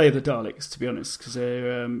them in Day of the Daleks, to be honest, because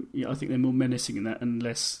they're, I think they're more menacing in that and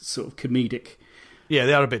less sort of comedic. Yeah,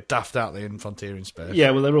 they are a bit daft, aren't they, in Frontier in Space?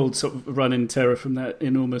 Yeah, well, they're all sort of run in terror from that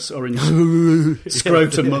enormous orange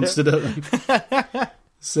scrotum monster, don't they?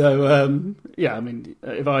 So, yeah, I mean,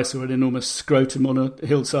 if I saw an enormous scrotum on a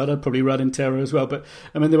hillside, I'd probably run in terror as well. But,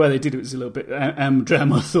 I mean, the way they did it was a little bit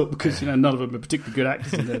am-dram, I thought, because, none of them are particularly good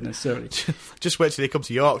actors in there necessarily. Just wait till they come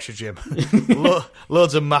to Yorkshire, Jim.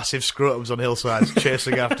 Loads of massive scrotums on hillsides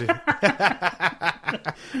chasing after you.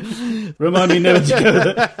 Remind me never to go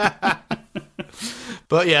there.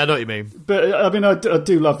 But, yeah, I know what you mean. But, I mean, I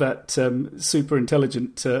do love that super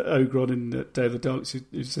intelligent Ogron in Day of the Daleks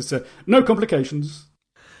who's just no complications.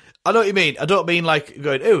 I know what you mean. I don't mean like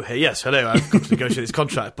going, oh, hey, yes, hello, I've come to negotiate this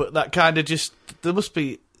contract. But that kind of just, there must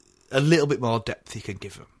be a little bit more depth you can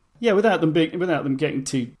give them. Yeah, without them getting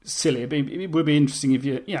too silly. It would be interesting if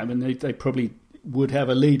I mean, they probably would have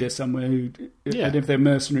a leader somewhere who, and if they're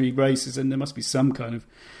mercenary races, and there must be some kind of,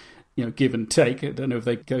 give and take. I don't know if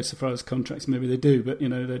they go so far as contracts, maybe they do, but,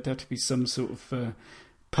 there'd have to be some sort of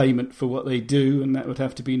payment for what they do, and that would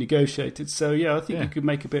have to be negotiated. So, yeah, I think you could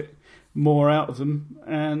make a bit more out of them,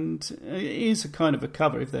 and it is a kind of a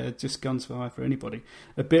cover if they're just guns for hire for anybody.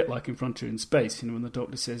 A bit like in Frontier in Space, when the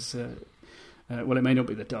Doctor says, well, it may not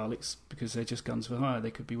be the Daleks because they're just guns for hire.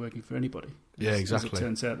 They could be working for anybody. Yeah, exactly. As it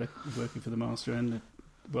turns out, they're working for the Master and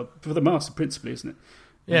for the Master principally, isn't it?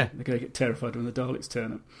 Yeah, they're going to get terrified when the Daleks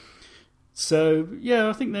turn up. So, yeah,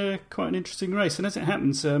 I think they're quite an interesting race. And as it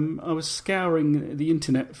happens, I was scouring the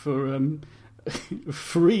internet for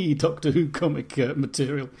free Doctor Who comic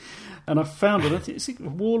material, and I found it. I think it's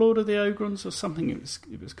Warlord of the Ogrons or something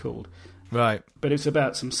it was called. Right. But it's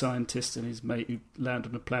about some scientist and his mate who land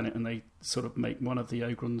on a planet, and they sort of make one of the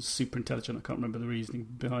Ogrons super intelligent. I can't remember the reasoning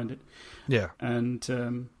behind it. Yeah. And,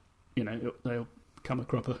 they'll come a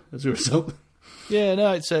cropper as a result. Yeah,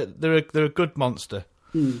 no, they're a good monster.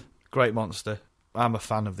 Mm. Great monster. I'm a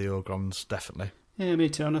fan of the Ogrons, definitely. Yeah, me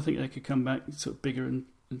too. And I think they could come back sort of bigger and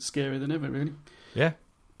scarier than ever, really. Yeah.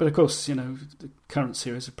 But of course, the current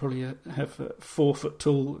series would probably have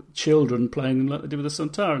 4-foot-tall children playing them like they did with the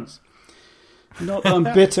Sontarans. Not that I'm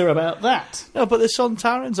bitter about that. No, but the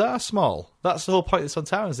Sontarans are small. That's the whole point of the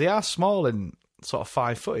Sontarans. They are small and sort of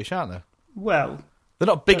 5-footish, aren't they? Well, they're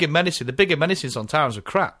not big and menacing. The big and menacing Sontarans are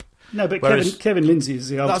crap. No, but Kevin Lindsay is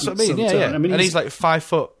the ultimate. That's what I mean. Yeah. I mean, and he's like 5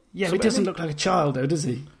 foot. Yeah, but he doesn't look like a child, though, does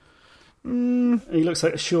he? He looks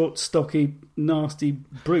like a short, stocky, nasty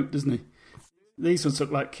brute, doesn't he? These ones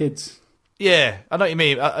look like kids. Yeah, I know what you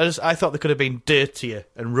mean. I thought they could have been dirtier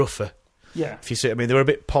and rougher. Yeah, if you see what I mean, they were a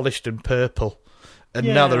bit polished and purple, and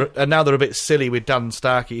now they're a bit silly with Dan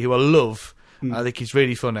Starkey, who I love. I think he's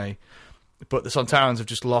really funny, but the Sontarans have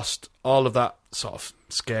just lost all of that sort of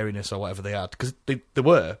scariness or whatever they had, because they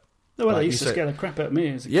were. Well, they used to scare the crap out of me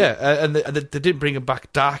as a kid. Yeah, and they didn't bring them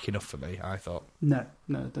back dark enough for me, I thought. No,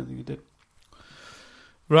 I don't think they did.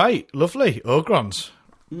 Right, lovely. Ogrons.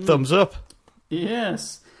 Thumbs up.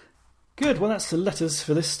 Yes. Good, well, that's the letters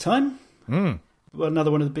for this time. Well, another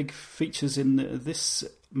one of the big features in this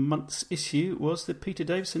month's issue was the Peter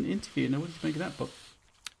Davison interview. Now, what did you make of that, Bob?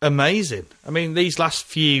 Amazing. I mean, these last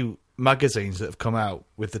few magazines that have come out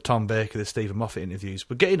with the Tom Baker, the Stephen Moffat interviews,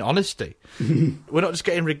 we're getting honesty. We're not just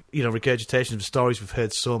getting regurgitations of stories we've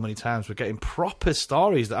heard so many times. We're getting proper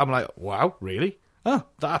stories that I'm like, wow, really? Oh,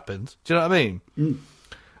 that happened. Do you know what I mean?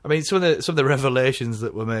 I mean, some of the revelations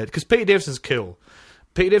that were made, because Peter Davison's cool.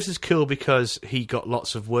 Peter Davison's cool because he got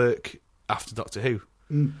lots of work after Doctor Who,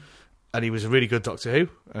 and he was a really good Doctor Who,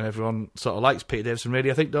 and everyone sort of likes Peter Davison, really,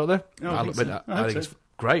 I think, don't they? I think it's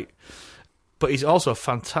great. But he's also a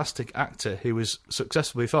fantastic actor who was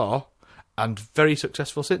successful before and very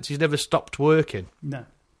successful since. He's never stopped working. No.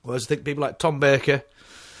 Whereas I think people like Tom Baker,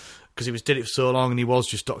 because he did it for so long and he was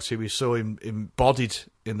just Doctor Who, he was so embodied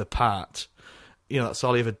in the part, that's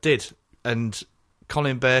all he ever did. And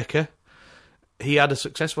Colin Baker, he had a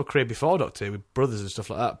successful career before Doctor Who with Brothers and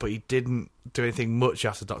stuff like that, but he didn't do anything much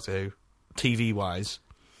after Doctor Who, TV-wise.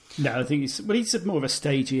 No, I think he's more of a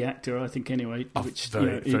stagey actor, I think, anyway, which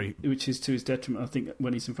is to his detriment, I think,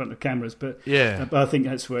 when he's in front of cameras. But but I think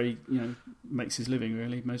that's where he makes his living,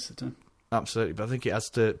 really, most of the time. Absolutely, but I think it has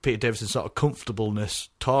to Peter Davison's sort of comfortableness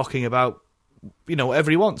talking about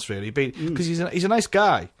whatever he wants, really, because he's a nice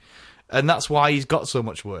guy, and that's why he's got so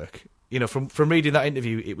much work. From reading that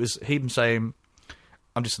interview, it was him saying,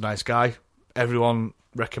 "I'm just a nice guy. Everyone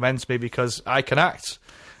recommends me because I can act,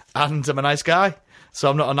 and I'm a nice guy." So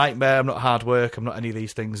I'm not a nightmare, I'm not hard work, I'm not any of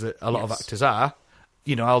these things that a lot of actors are.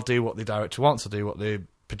 I'll do what the director wants, I'll do what the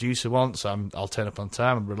producer wants, I'll turn up on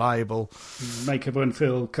time, I'm reliable. Make everyone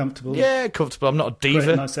feel comfortable. Yeah, comfortable, I'm not a diva.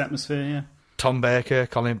 Great, nice atmosphere, yeah. Tom Baker,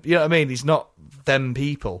 Colin, you know what I mean? He's not them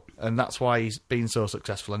people, and that's why he's been so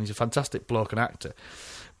successful, and he's a fantastic bloke and actor.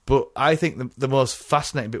 But I think the most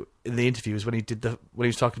fascinating bit in the interview is when he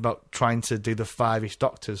was talking about trying to do the 5-ish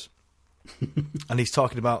Doctors. and he's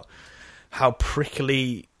talking about how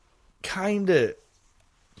prickly, kind of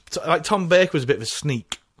like Tom Baker was a bit of a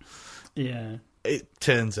sneak. Yeah. It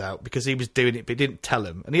turns out, because he was doing it, but he didn't tell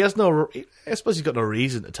him, and he has no. I suppose he's got no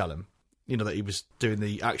reason to tell him. That he was doing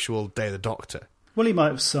the actual Day of the Doctor. Well, he might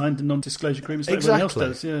have signed a non-disclosure agreement like everyone else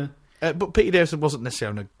does. Yeah. But Peter Davison wasn't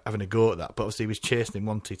necessarily having a go at that, but obviously he was chasing him,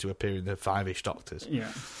 wanting to appear in the 5-ish Doctors. Yeah.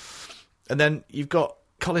 And then you've got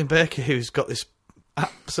Colin Baker, who's got this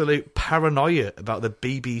absolute paranoia about the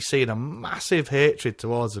BBC and a massive hatred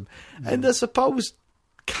towards them. And I suppose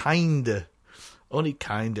only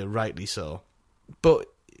kinda, rightly so. But,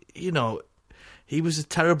 he was a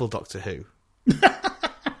terrible Doctor Who.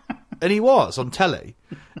 And he was, on telly.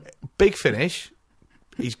 Big Finish,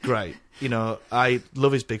 he's great. I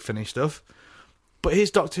love his Big Finish stuff. But his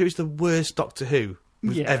Doctor Who is the worst Doctor Who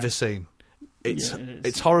we've ever seen.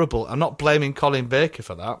 It's horrible. I'm not blaming Colin Baker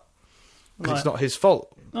for that, because it's not his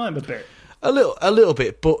fault. I'm a bit. A little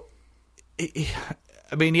bit, but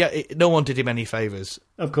no one did him any favours.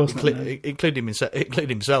 Of course not, no. including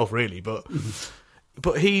himself, really. But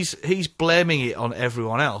but he's blaming it on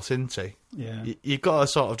everyone else, isn't he? Yeah. You've got to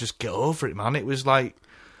sort of just get over it, man. It was like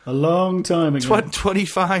a long time ago,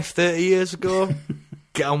 25, 30 years ago.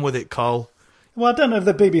 Get on with it, Cole. Well, I don't know if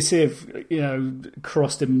the BBC have,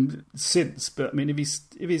 crossed him since, but I mean, if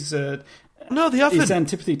he's no, they haven't. His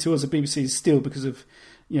antipathy towards the BBC is still because of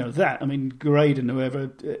that. I mean, Graydon,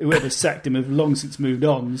 whoever sacked him, have long since moved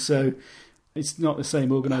on. So it's not the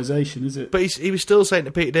same organisation, is it? But he was still saying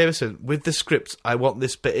to Peter Davison, with the script, I want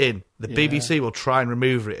this bit in. The BBC will try and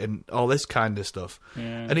remove it and all this kind of stuff.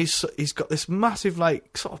 Yeah. And he's got this massive,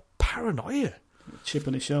 sort of paranoia. Chip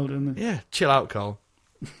on his shoulder, isn't it? Yeah, chill out, Cole.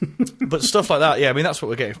 But stuff like that, that's what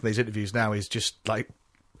we're getting from these interviews now, is just like...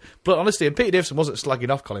 But honestly, and Peter Davison wasn't slagging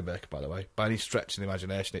off Colin Baker, by the way, by any stretch of the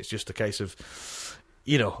imagination. It's just a case of,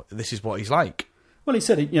 this is what he's like. Well, he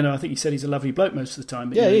said, I think he said he's a lovely bloke most of the time.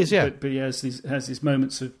 But, he is, yeah. But he has these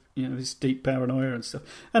moments of, his deep paranoia and stuff.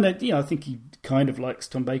 And, I think he kind of likes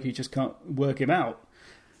Tom Baker. He just can't work him out.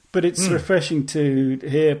 But it's refreshing to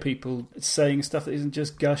hear people saying stuff that isn't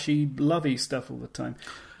just gushy, lovey stuff all the time.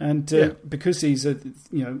 And because he's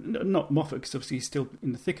not Moffat, because obviously he's still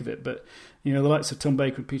in the thick of it, but the likes of Tom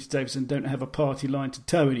Baker and Peter Davison don't have a party line to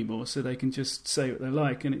toe anymore, so they can just say what they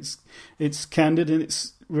like, and it's candid and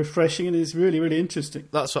it's refreshing and it's really, really interesting.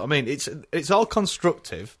 That's what I mean. It's all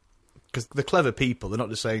constructive, because they're clever people. They're not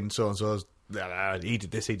just saying so and so's he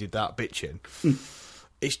did this, he did that, bitching.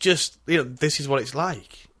 It's just this is what it's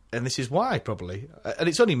like, and this is why probably. And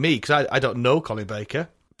it's only me, because I don't know Colin Baker.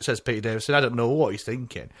 Says Peter Davison. I don't know what he's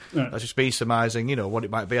thinking. Right. That's just me surmising, what it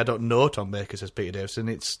might be. I don't know Tom Baker, says Peter Davison.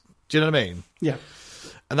 Do you know what I mean? Yeah.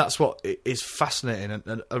 And that's what is fascinating.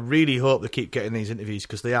 And I really hope they keep getting these interviews,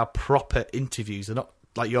 because they are proper interviews. They're not,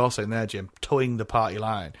 like you're saying there, Jim, towing the party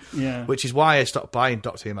line. Yeah. Which is why I stopped buying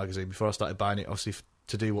Doctor Who magazine before I started buying it, obviously,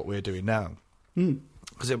 to do what we're doing now.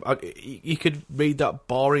 Because you could read that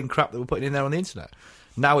boring crap that we're putting in there on the internet.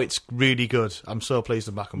 Now it's really good. I'm so pleased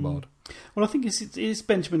I'm back on board. Well, I think it's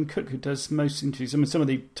Benjamin Cook who does most interviews. I mean, some of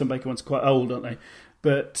the Tom Baker ones are quite old, aren't they?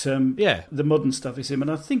 But the modern stuff is him.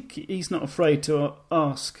 And I think he's not afraid to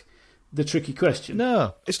ask the tricky question.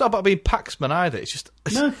 No, it's not about being Paxman either. It's just...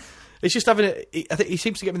 No. It's just having I think he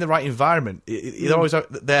seems to get them in the right environment. They're always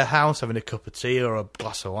at their house having a cup of tea or a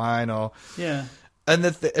glass of wine, or... Yeah. And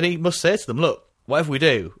he must say to them, look, whatever we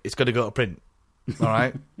do, it's going to go to print. All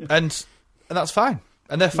right? and that's fine.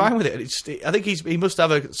 And they're fine with it. I think he must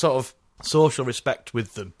have a sort of social respect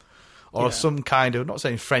with them, or some kind of, not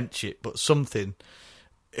saying friendship, but something.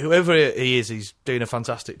 Whoever he is, he's doing a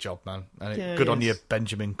fantastic job, man. And good on you,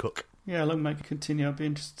 Benjamin Cook. Yeah, long may it continue. I'll be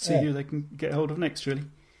interested to see who they can get hold of next, really.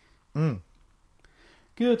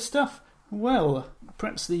 Good stuff. Well,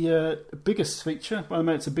 perhaps the biggest feature, well, I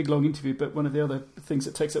mean, it's a big, long interview, but one of the other things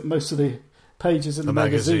that takes up most of the pages in the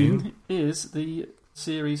magazine is the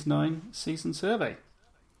Series 9 season survey.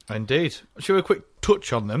 Indeed. Shall we have a quick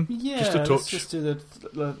touch on them? Yeah, just a touch. Let's just do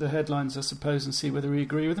the headlines, I suppose, and see whether we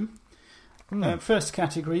agree with them. First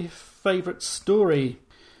category, favourite story.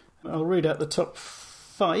 I'll read out the top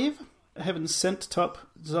 5. Heaven's Sent top,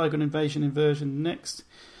 Zygon Inversion next,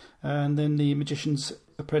 and then The Magician's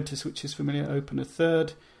Apprentice, which is familiar, opener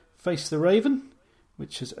third. Face the Raven,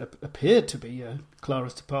 which has appeared to be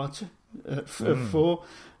Clara's departure, 4,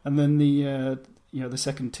 and then the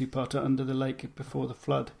second two-parter, Under the Lake Before the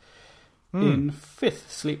Flood. In 5th,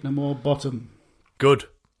 Sleep No More, bottom. Good,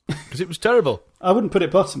 because it was terrible. I wouldn't put it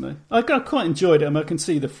bottom, though. I quite enjoyed it. I mean, I can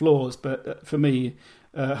see the flaws, but for me,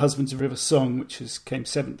 Husbands of River Song, which came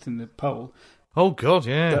 7th in the poll. Oh, God,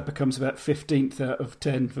 yeah. That becomes about 15th out of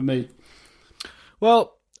 10 for me.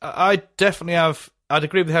 Well, I definitely have. I'd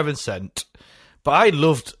agree with Heaven Sent, but I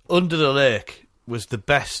loved Under the Lake. Was the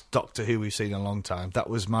best Doctor Who we've seen in a long time. That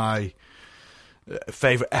was my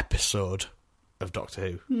favourite episode of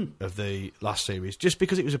Doctor Who of the last series, just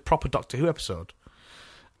because it was a proper Doctor Who episode.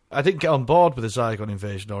 I didn't get on board with the Zygon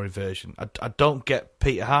invasion or invasion. I don't get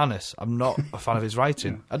Peter Harness. I'm not a fan of his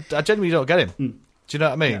writing. I genuinely don't get him. Do you know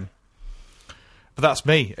what I mean? Yeah. But that's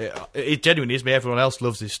me. It genuinely is me. Everyone else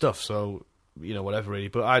loves his stuff, so, whatever really.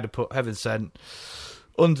 But I'd have put Heaven Sent,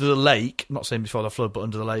 Under the Lake, not saying Before the Flood, but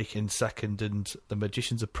Under the Lake in second, and The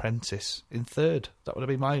Magician's Apprentice in third. That would have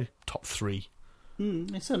been my top three.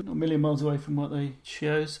 It's not a million miles away from what they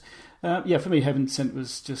chose. For me, Heaven Sent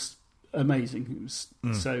was just amazing. It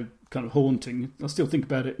was so kind of haunting. I still think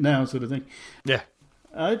about it now, sort of thing. Yeah.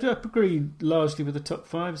 I'd agree largely with the top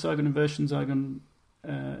five. Zygon Inversion, Zygon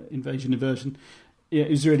Invasion Inversion. Yeah,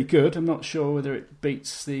 it was really good. I'm not sure whether it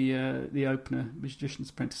beats the opener,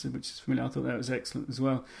 Magician's Apprentice, which is familiar. I thought that was excellent as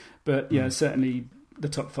well. But certainly the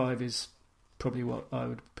top five is probably what I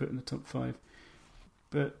would put in the top five.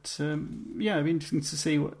 But it'd be interesting to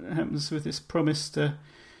see what happens with this promised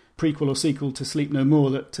prequel or sequel to Sleep No More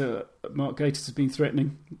that Mark Gatiss has been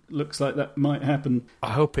threatening. Looks like that might happen.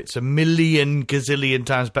 I hope it's a million gazillion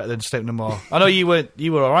times better than Sleep No More. I know you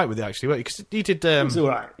were all right with it, actually, weren't you? Because you did. It was all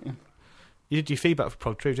right. Yeah. You did your feedback for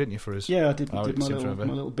Prog True, didn't you, for us? Yeah, I did. My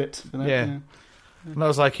little bit for that. Yeah. And I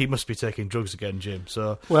was like, he must be taking drugs again, Jim.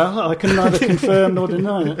 So, well, I can neither confirm nor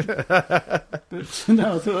deny it. But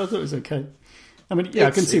no, I thought it was okay. I mean,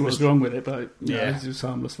 I can see what's wrong with it, but it was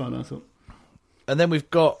harmless fun, I thought. And then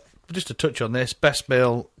we've got, just to touch on this, Best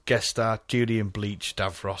Male Guest Star, Julian Bleach,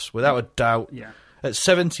 Davros, without a doubt, at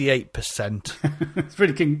 78%. It's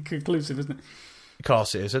pretty conclusive, isn't it? Of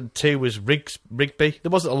course it is. And 2 was Rigby.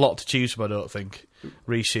 There wasn't a lot to choose from, I don't think.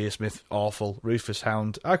 Rhys Shearsmith, awful. Rufus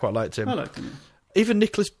Hound, I quite liked him. I liked him, Even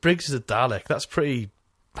Nicholas Briggs is a Dalek. That's pretty...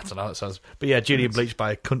 I don't know how that sounds. But yeah, Julian Bleach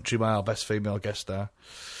by a country mile, Best Female Guest Star.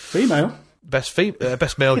 Female? Best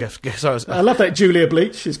male guest star. I love that Julia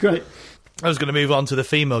Bleach. She's great. I was going to move on to the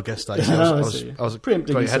female guest star. I was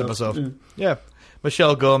going ahead of myself. Yeah.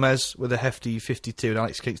 Michelle Gomez with a hefty 52 and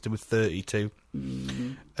Alex Kingston with 32.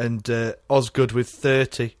 And Osgood with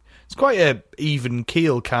 30. It's quite a even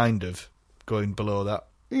keel, kind of, going below that.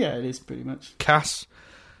 Yeah, it is pretty much. Cass,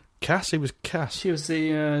 who was Cass? She was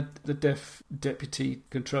the deaf deputy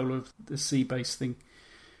controller of the sea base thing.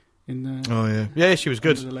 Yeah, she was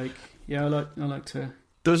good. Under the Lake. Yeah, I liked her.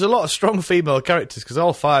 There was a lot of strong female characters because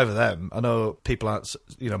all 5 of them. I know people aren't,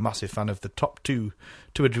 massive fan of the top 2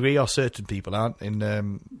 to a degree, or certain people aren't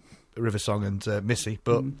in River Song and Missy,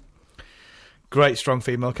 but great strong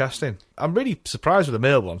female casting. I'm really surprised with the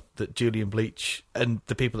male one that Julian Bleach and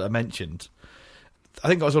the people that I mentioned. I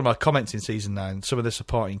think that was one of my comments in season 9. Some of the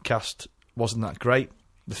supporting cast wasn't that great.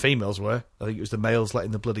 The females were. I think it was the males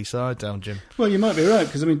letting the bloody side down, Jim. Well, you might be right,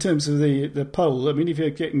 because in terms of the poll, if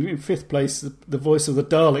you're getting in 5th place, the voice of the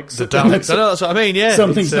Daleks... The Daleks, I know, that's what I mean, yeah.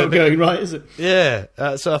 Something's not going right, is it?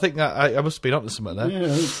 Yeah, so I think that I must have been up to something there. Yeah,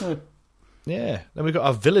 I think so. Yeah, then we've got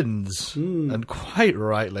our villains, and quite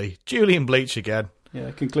rightly, Julian Bleach again.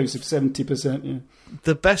 Yeah, conclusive 70%, yeah.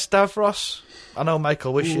 The best Davros, I know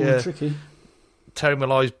Michael Wish. Tricky. Terry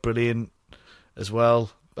Malloy's brilliant as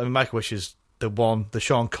well. Michael Wish is the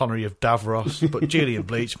Sean Connery of Davros, but Julian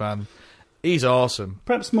Bleach, man, he's awesome.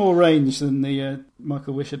 Perhaps more range than the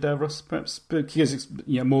Michael Wisher Davros, perhaps because it's,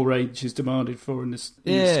 more range is demanded for in the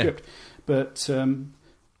script. But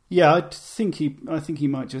I think he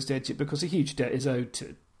might just edge it, because a huge debt is owed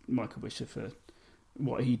to Michael Wisher for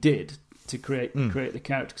what he did to create the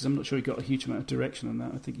character. Because I'm not sure he got a huge amount of direction on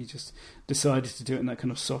that. I think he just decided to do it in that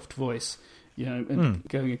kind of soft voice, and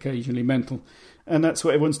going occasionally mental. And that's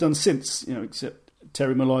what everyone's done since, except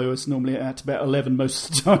Terry Malloy was normally at about 11 most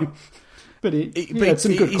of the time. But he had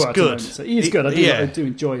some good quiet moments. So he's good. I do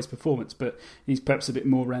enjoy his performance, but he's perhaps a bit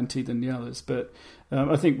more ranty than the others. But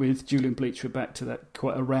I think with Julian Bleach, we're back to that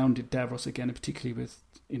quite a rounded Davros again, and particularly with,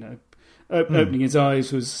 opening his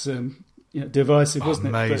eyes was divisive, wasn't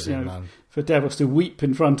amazing, it? But, for Davros to weep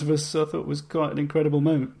in front of us, I thought was quite an incredible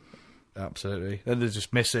moment. Absolutely. And there's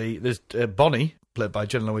just Missy. There's Bonnie, played by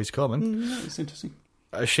Jen Louise Coleman. That's interesting.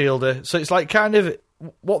 A shielder. So it's like kind of...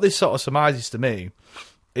 What this sort of surmises to me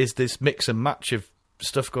is this mix and match of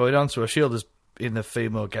stuff going on. So a shielder's in the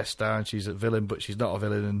female guest star and she's a villain, but she's not a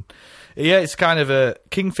villain. And it's kind of a...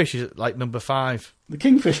 Kingfisher's like number 5. The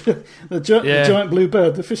Kingfisher? The giant blue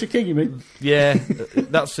bird, the Fisher King, you mean? Yeah,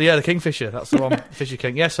 the Kingfisher. That's the one, Fisher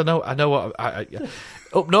King. Yes, I know what...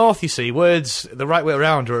 Up north, you see, words the right way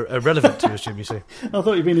around are relevant to us, Jim, you see. I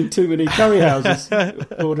thought you'd been in too many curry houses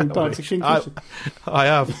ordering pints of Kingfisher. I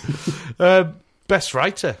have. Best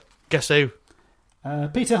writer. Guess who?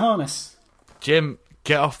 Peter Harness. Jim,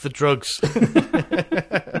 get off the drugs.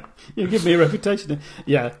 You give me a reputation.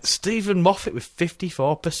 Yeah. Stephen Moffat with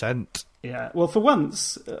 54%. Yeah. Well, for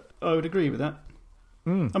once, I would agree with that. I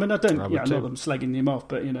mean, I don't. I would Yeah, I'm too. not slagging him off,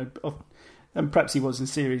 but and perhaps he was in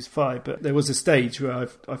series 5. But there was a stage where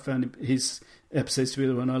I found his episodes to be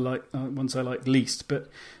the ones I liked least. But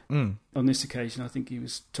on this occasion, I think he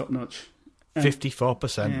was top notch.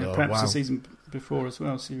 54% though. Perhaps Wow. the season before as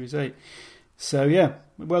well, series 8. So yeah,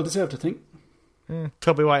 well deserved, I think.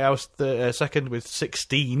 Toby Whitehouse second with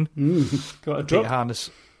 16. Got a Peter drop. Harness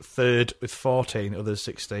third with 14, others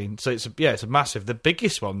 16. So it's a massive. The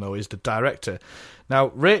biggest one though is the director. Now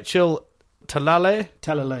Rachel Talalay,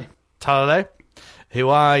 who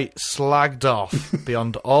I slagged off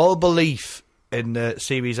beyond all belief in the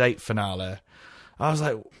series 8 finale. I was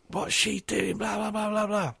like, what's she doing? Blah blah blah blah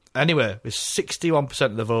blah. Anyway, with 61%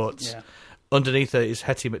 of the votes. Yeah. Underneath her is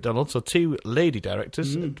Hetty MacDonald, so 2 lady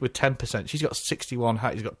directors with 10%. She's got 61,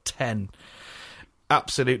 Hetty's got 10.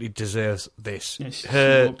 Absolutely deserves this. Yeah, she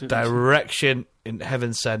Her walked it, direction in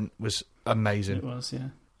Heaven Sent was amazing. It was, yeah.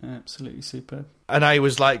 Absolutely superb. And I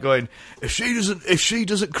was like going, if she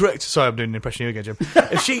doesn't correct, sorry, I'm doing an impression of you again, Jim.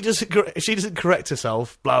 if she doesn't correct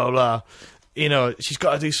herself, blah blah blah, she's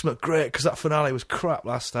got to do something great because that finale was crap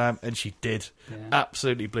last time, and she did. Yeah.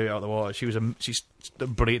 Absolutely blew it out of the water. She's a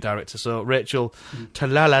brilliant director. So Rachel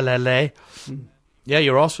Talalay, yeah,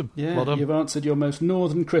 you're awesome. Yeah, well done. you've answered your most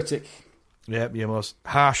northern critic. Yeah, your most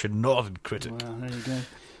harsh and northern critic. Wow, there you go.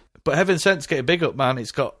 But Heaven Sent's getting big up, man.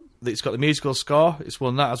 It's got the musical score. It's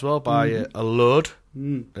won that as well by a load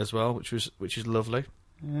as well, which is lovely.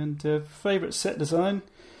 And favourite set design?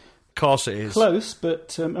 Of course it is. Close, but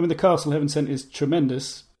the Castle Heaven Sent is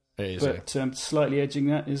tremendous. It is. But slightly edging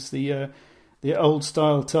that is the old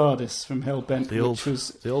style TARDIS from Hellbent,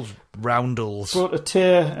 The old roundels. brought a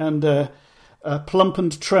tear and a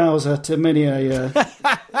plumpened trouser to many a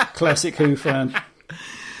classic Who fan.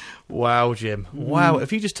 Wow, Jim. Wow.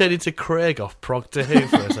 Have you just turned into Craig off Proctor Who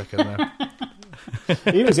for a second there?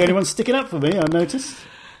 He was the only one sticking up for me, I noticed.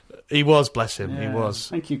 He was, bless him. Yeah, He was.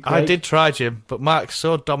 thank you, Craig. I did try, Jim, but Mark's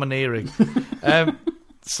so domineering.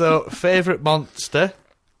 So, favourite monster,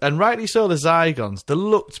 and rightly so, the Zygons. They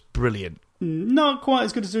looked brilliant. Not quite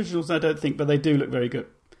as good as originals, I don't think, but they do look very good.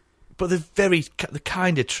 But they're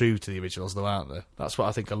kind of true to the originals, though, aren't they? That's what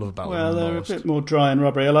I think I love about Well, them they're most. a bit more dry and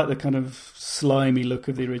rubbery. I like the kind of slimy look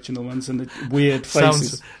of the original ones and the weird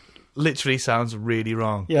faces. Literally sounds really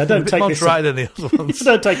wrong. Yeah, don't a bit take more this dry than the other ones.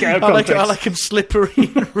 Don't take it out of context. I like them slippery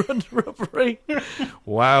and rubbery.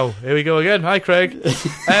 Wow, here we go again. Hi, Craig.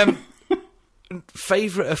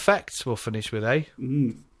 Favourite effects we'll finish with, eh?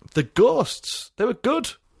 The ghosts. They were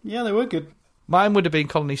good. Yeah, they were good. Mine would have been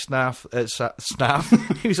Colony Snaff. Snaff.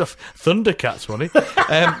 He was off Thundercats, wasn't he?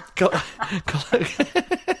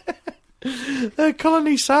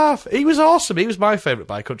 Colony Saff. He was awesome. He was my favourite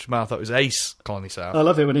by Countryman. I thought it was ace, Colony Saff. I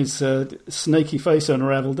love it when his snaky face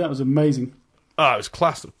unravelled. That was amazing. Oh, it was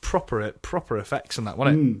class. Proper effects in that,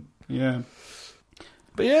 wasn't it? Yeah.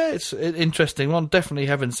 But yeah, it's an interesting one. Definitely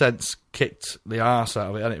Heaven Sent's kicked the arse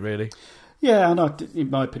out of it, hasn't it, really? Yeah, and in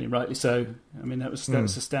my opinion, rightly so. I mean, that was a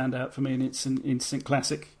standout for me, and it's an instant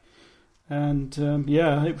classic. And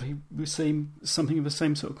I hope we see something of the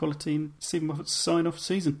same sort of quality in Stephen Moffat's sign-off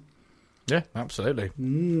season. Yeah, absolutely.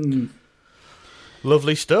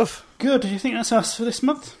 Lovely stuff. Good. Do you think that's us for this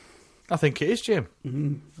month? I think it is, Jim.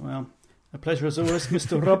 Well, a pleasure as always,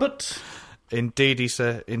 Mr. Robert. Indeedy,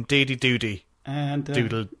 sir. Indeedy doody. And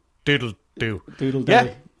Doodle do. Doodle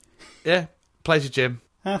day. Yeah. Pleasure, Jim.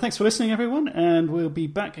 Thanks for listening, everyone, and we'll be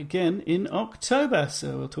back again in October,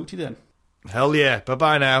 so we'll talk to you then. Hell yeah.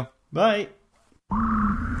 Bye-bye now. Bye.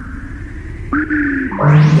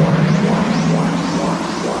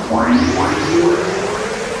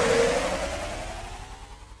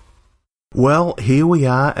 Well, here we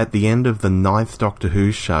are at the end of the 9th Doctor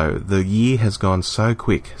Who show. The year has gone so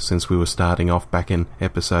quick since we were starting off back in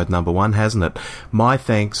episode number 1, hasn't it? My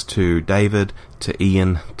thanks to David, to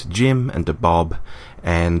Ian, to Jim, and to Bob.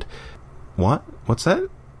 And what? What's that?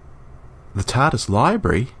 The TARDIS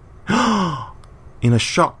library? In a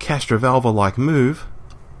shock Castrovalva-like move,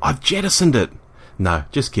 I've jettisoned it! No,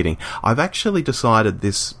 just kidding. I've actually decided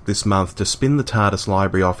this month to spin the TARDIS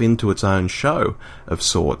library off into its own show of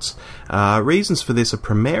sorts. Reasons for this are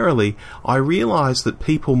primarily, I realise that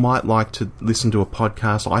people might like to listen to a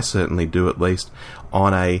podcast, I certainly do at least,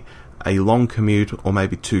 on a long commute or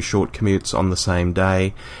maybe 2 short commutes on the same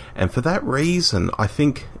day. And for that reason, I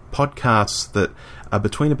think podcasts that are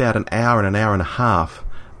between about an hour and a half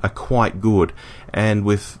are quite good. And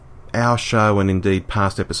with our show and indeed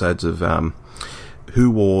past episodes of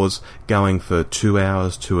Who Wars going for 2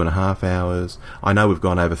 hours, 2.5 hours. I know we've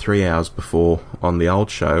gone over 3 hours before on the old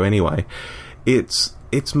show anyway. It's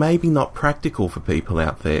maybe not practical for people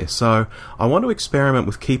out there. So I want to experiment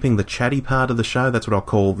with keeping the chatty part of the show. That's what I'll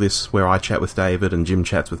call this, where I chat with David and Jim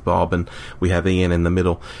chats with Bob and we have Ian in the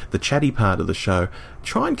middle. The chatty part of the show,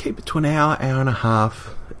 try and keep it to an hour, hour and a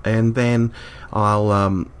half, and then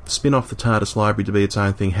I'll spin off the TARDIS Library to be its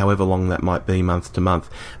own thing, however long that might be, month to month.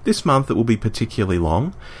 This month it will be particularly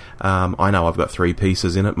long. I know I've got 3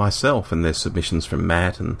 pieces in it myself, and there's submissions from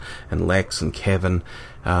Matt and Lex and Kevin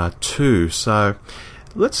too. So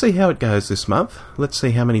let's see how it goes this month. Let's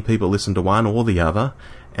see how many people listen to one or the other,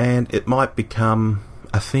 and it might become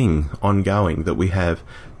a thing ongoing that we have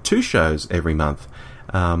 2 shows every month.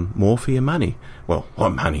 More for your money. Well, what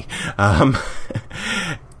money?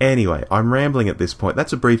 Anyway, I'm rambling at this point.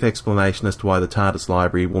 That's a brief explanation as to why the TARDIS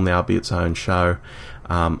Library will now be its own show.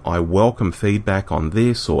 I welcome feedback on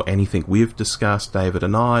this or anything we've discussed, David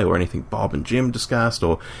and I, or anything Bob and Jim discussed,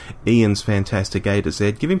 or Ian's fantastic A to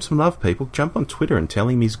Z. Give him some love, people. Jump on Twitter and tell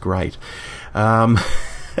him he's great.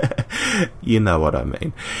 You know what I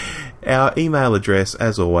mean. Our email address,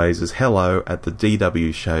 as always, is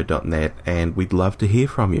hello@thedwshow.net, and we'd love to hear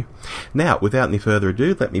from you. Now, without any further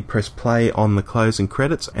ado, let me press play on the closing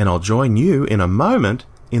credits, and I'll join you in a moment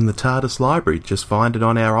in the TARDIS Library. Just find it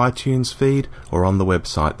on our iTunes feed or on the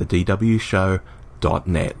website,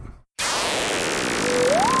 thedwshow.net.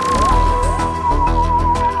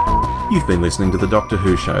 You've been listening to The Doctor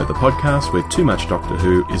Who Show, the podcast where too much Doctor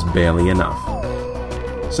Who is barely enough.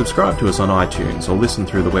 Subscribe to us on iTunes or listen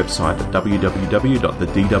through the website at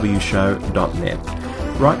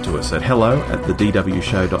www.thedwshow.net. Write to us at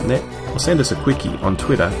hello@thedwshow.net or send us a quickie on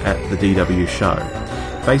Twitter @thedwshow.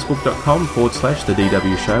 Facebook.com/The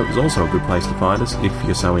DW Show is also a good place to find us if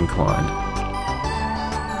you're so inclined.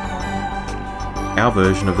 Our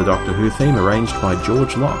version of the Doctor Who theme arranged by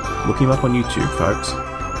George Locke. Look him up on YouTube, folks.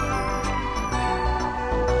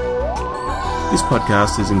 This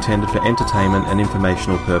podcast is intended for entertainment and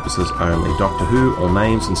informational purposes only. Doctor Who, all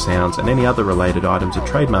names and sounds, and any other related items are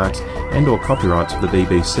trademarks and or copyrights of the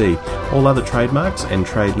BBC. All other trademarks and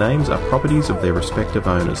trade names are properties of their respective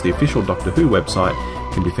owners. The official Doctor Who website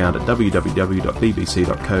can be found at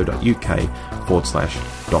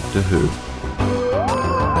www.bbc.co.uk/Doctor Who.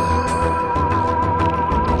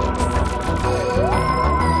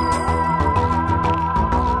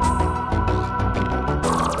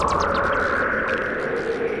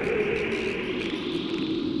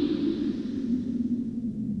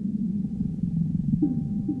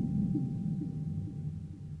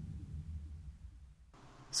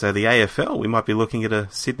 So the AFL, we might be looking at a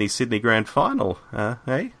Sydney Grand Final,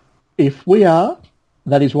 eh? If we are,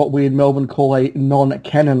 that is what we in Melbourne call a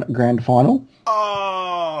non-canon Grand Final.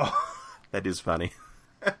 Oh, that is funny.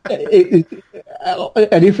 And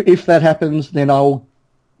if that happens, then I'll,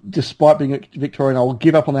 despite being Victorian, I'll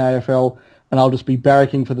give up on the AFL and I'll just be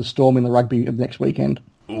barracking for the Storm in the rugby of next weekend.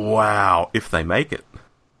 Wow, if they make it.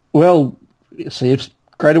 Well, see if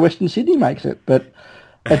Greater Western Sydney makes it, but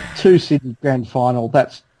a 2 Sydney Grand Final,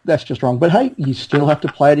 that's just wrong. But hey, you still have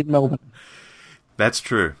to play it in Melbourne. That's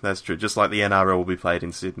true. Just like the NRL will be played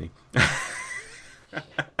in Sydney.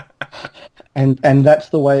 and that's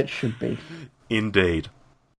the way it should be. Indeed.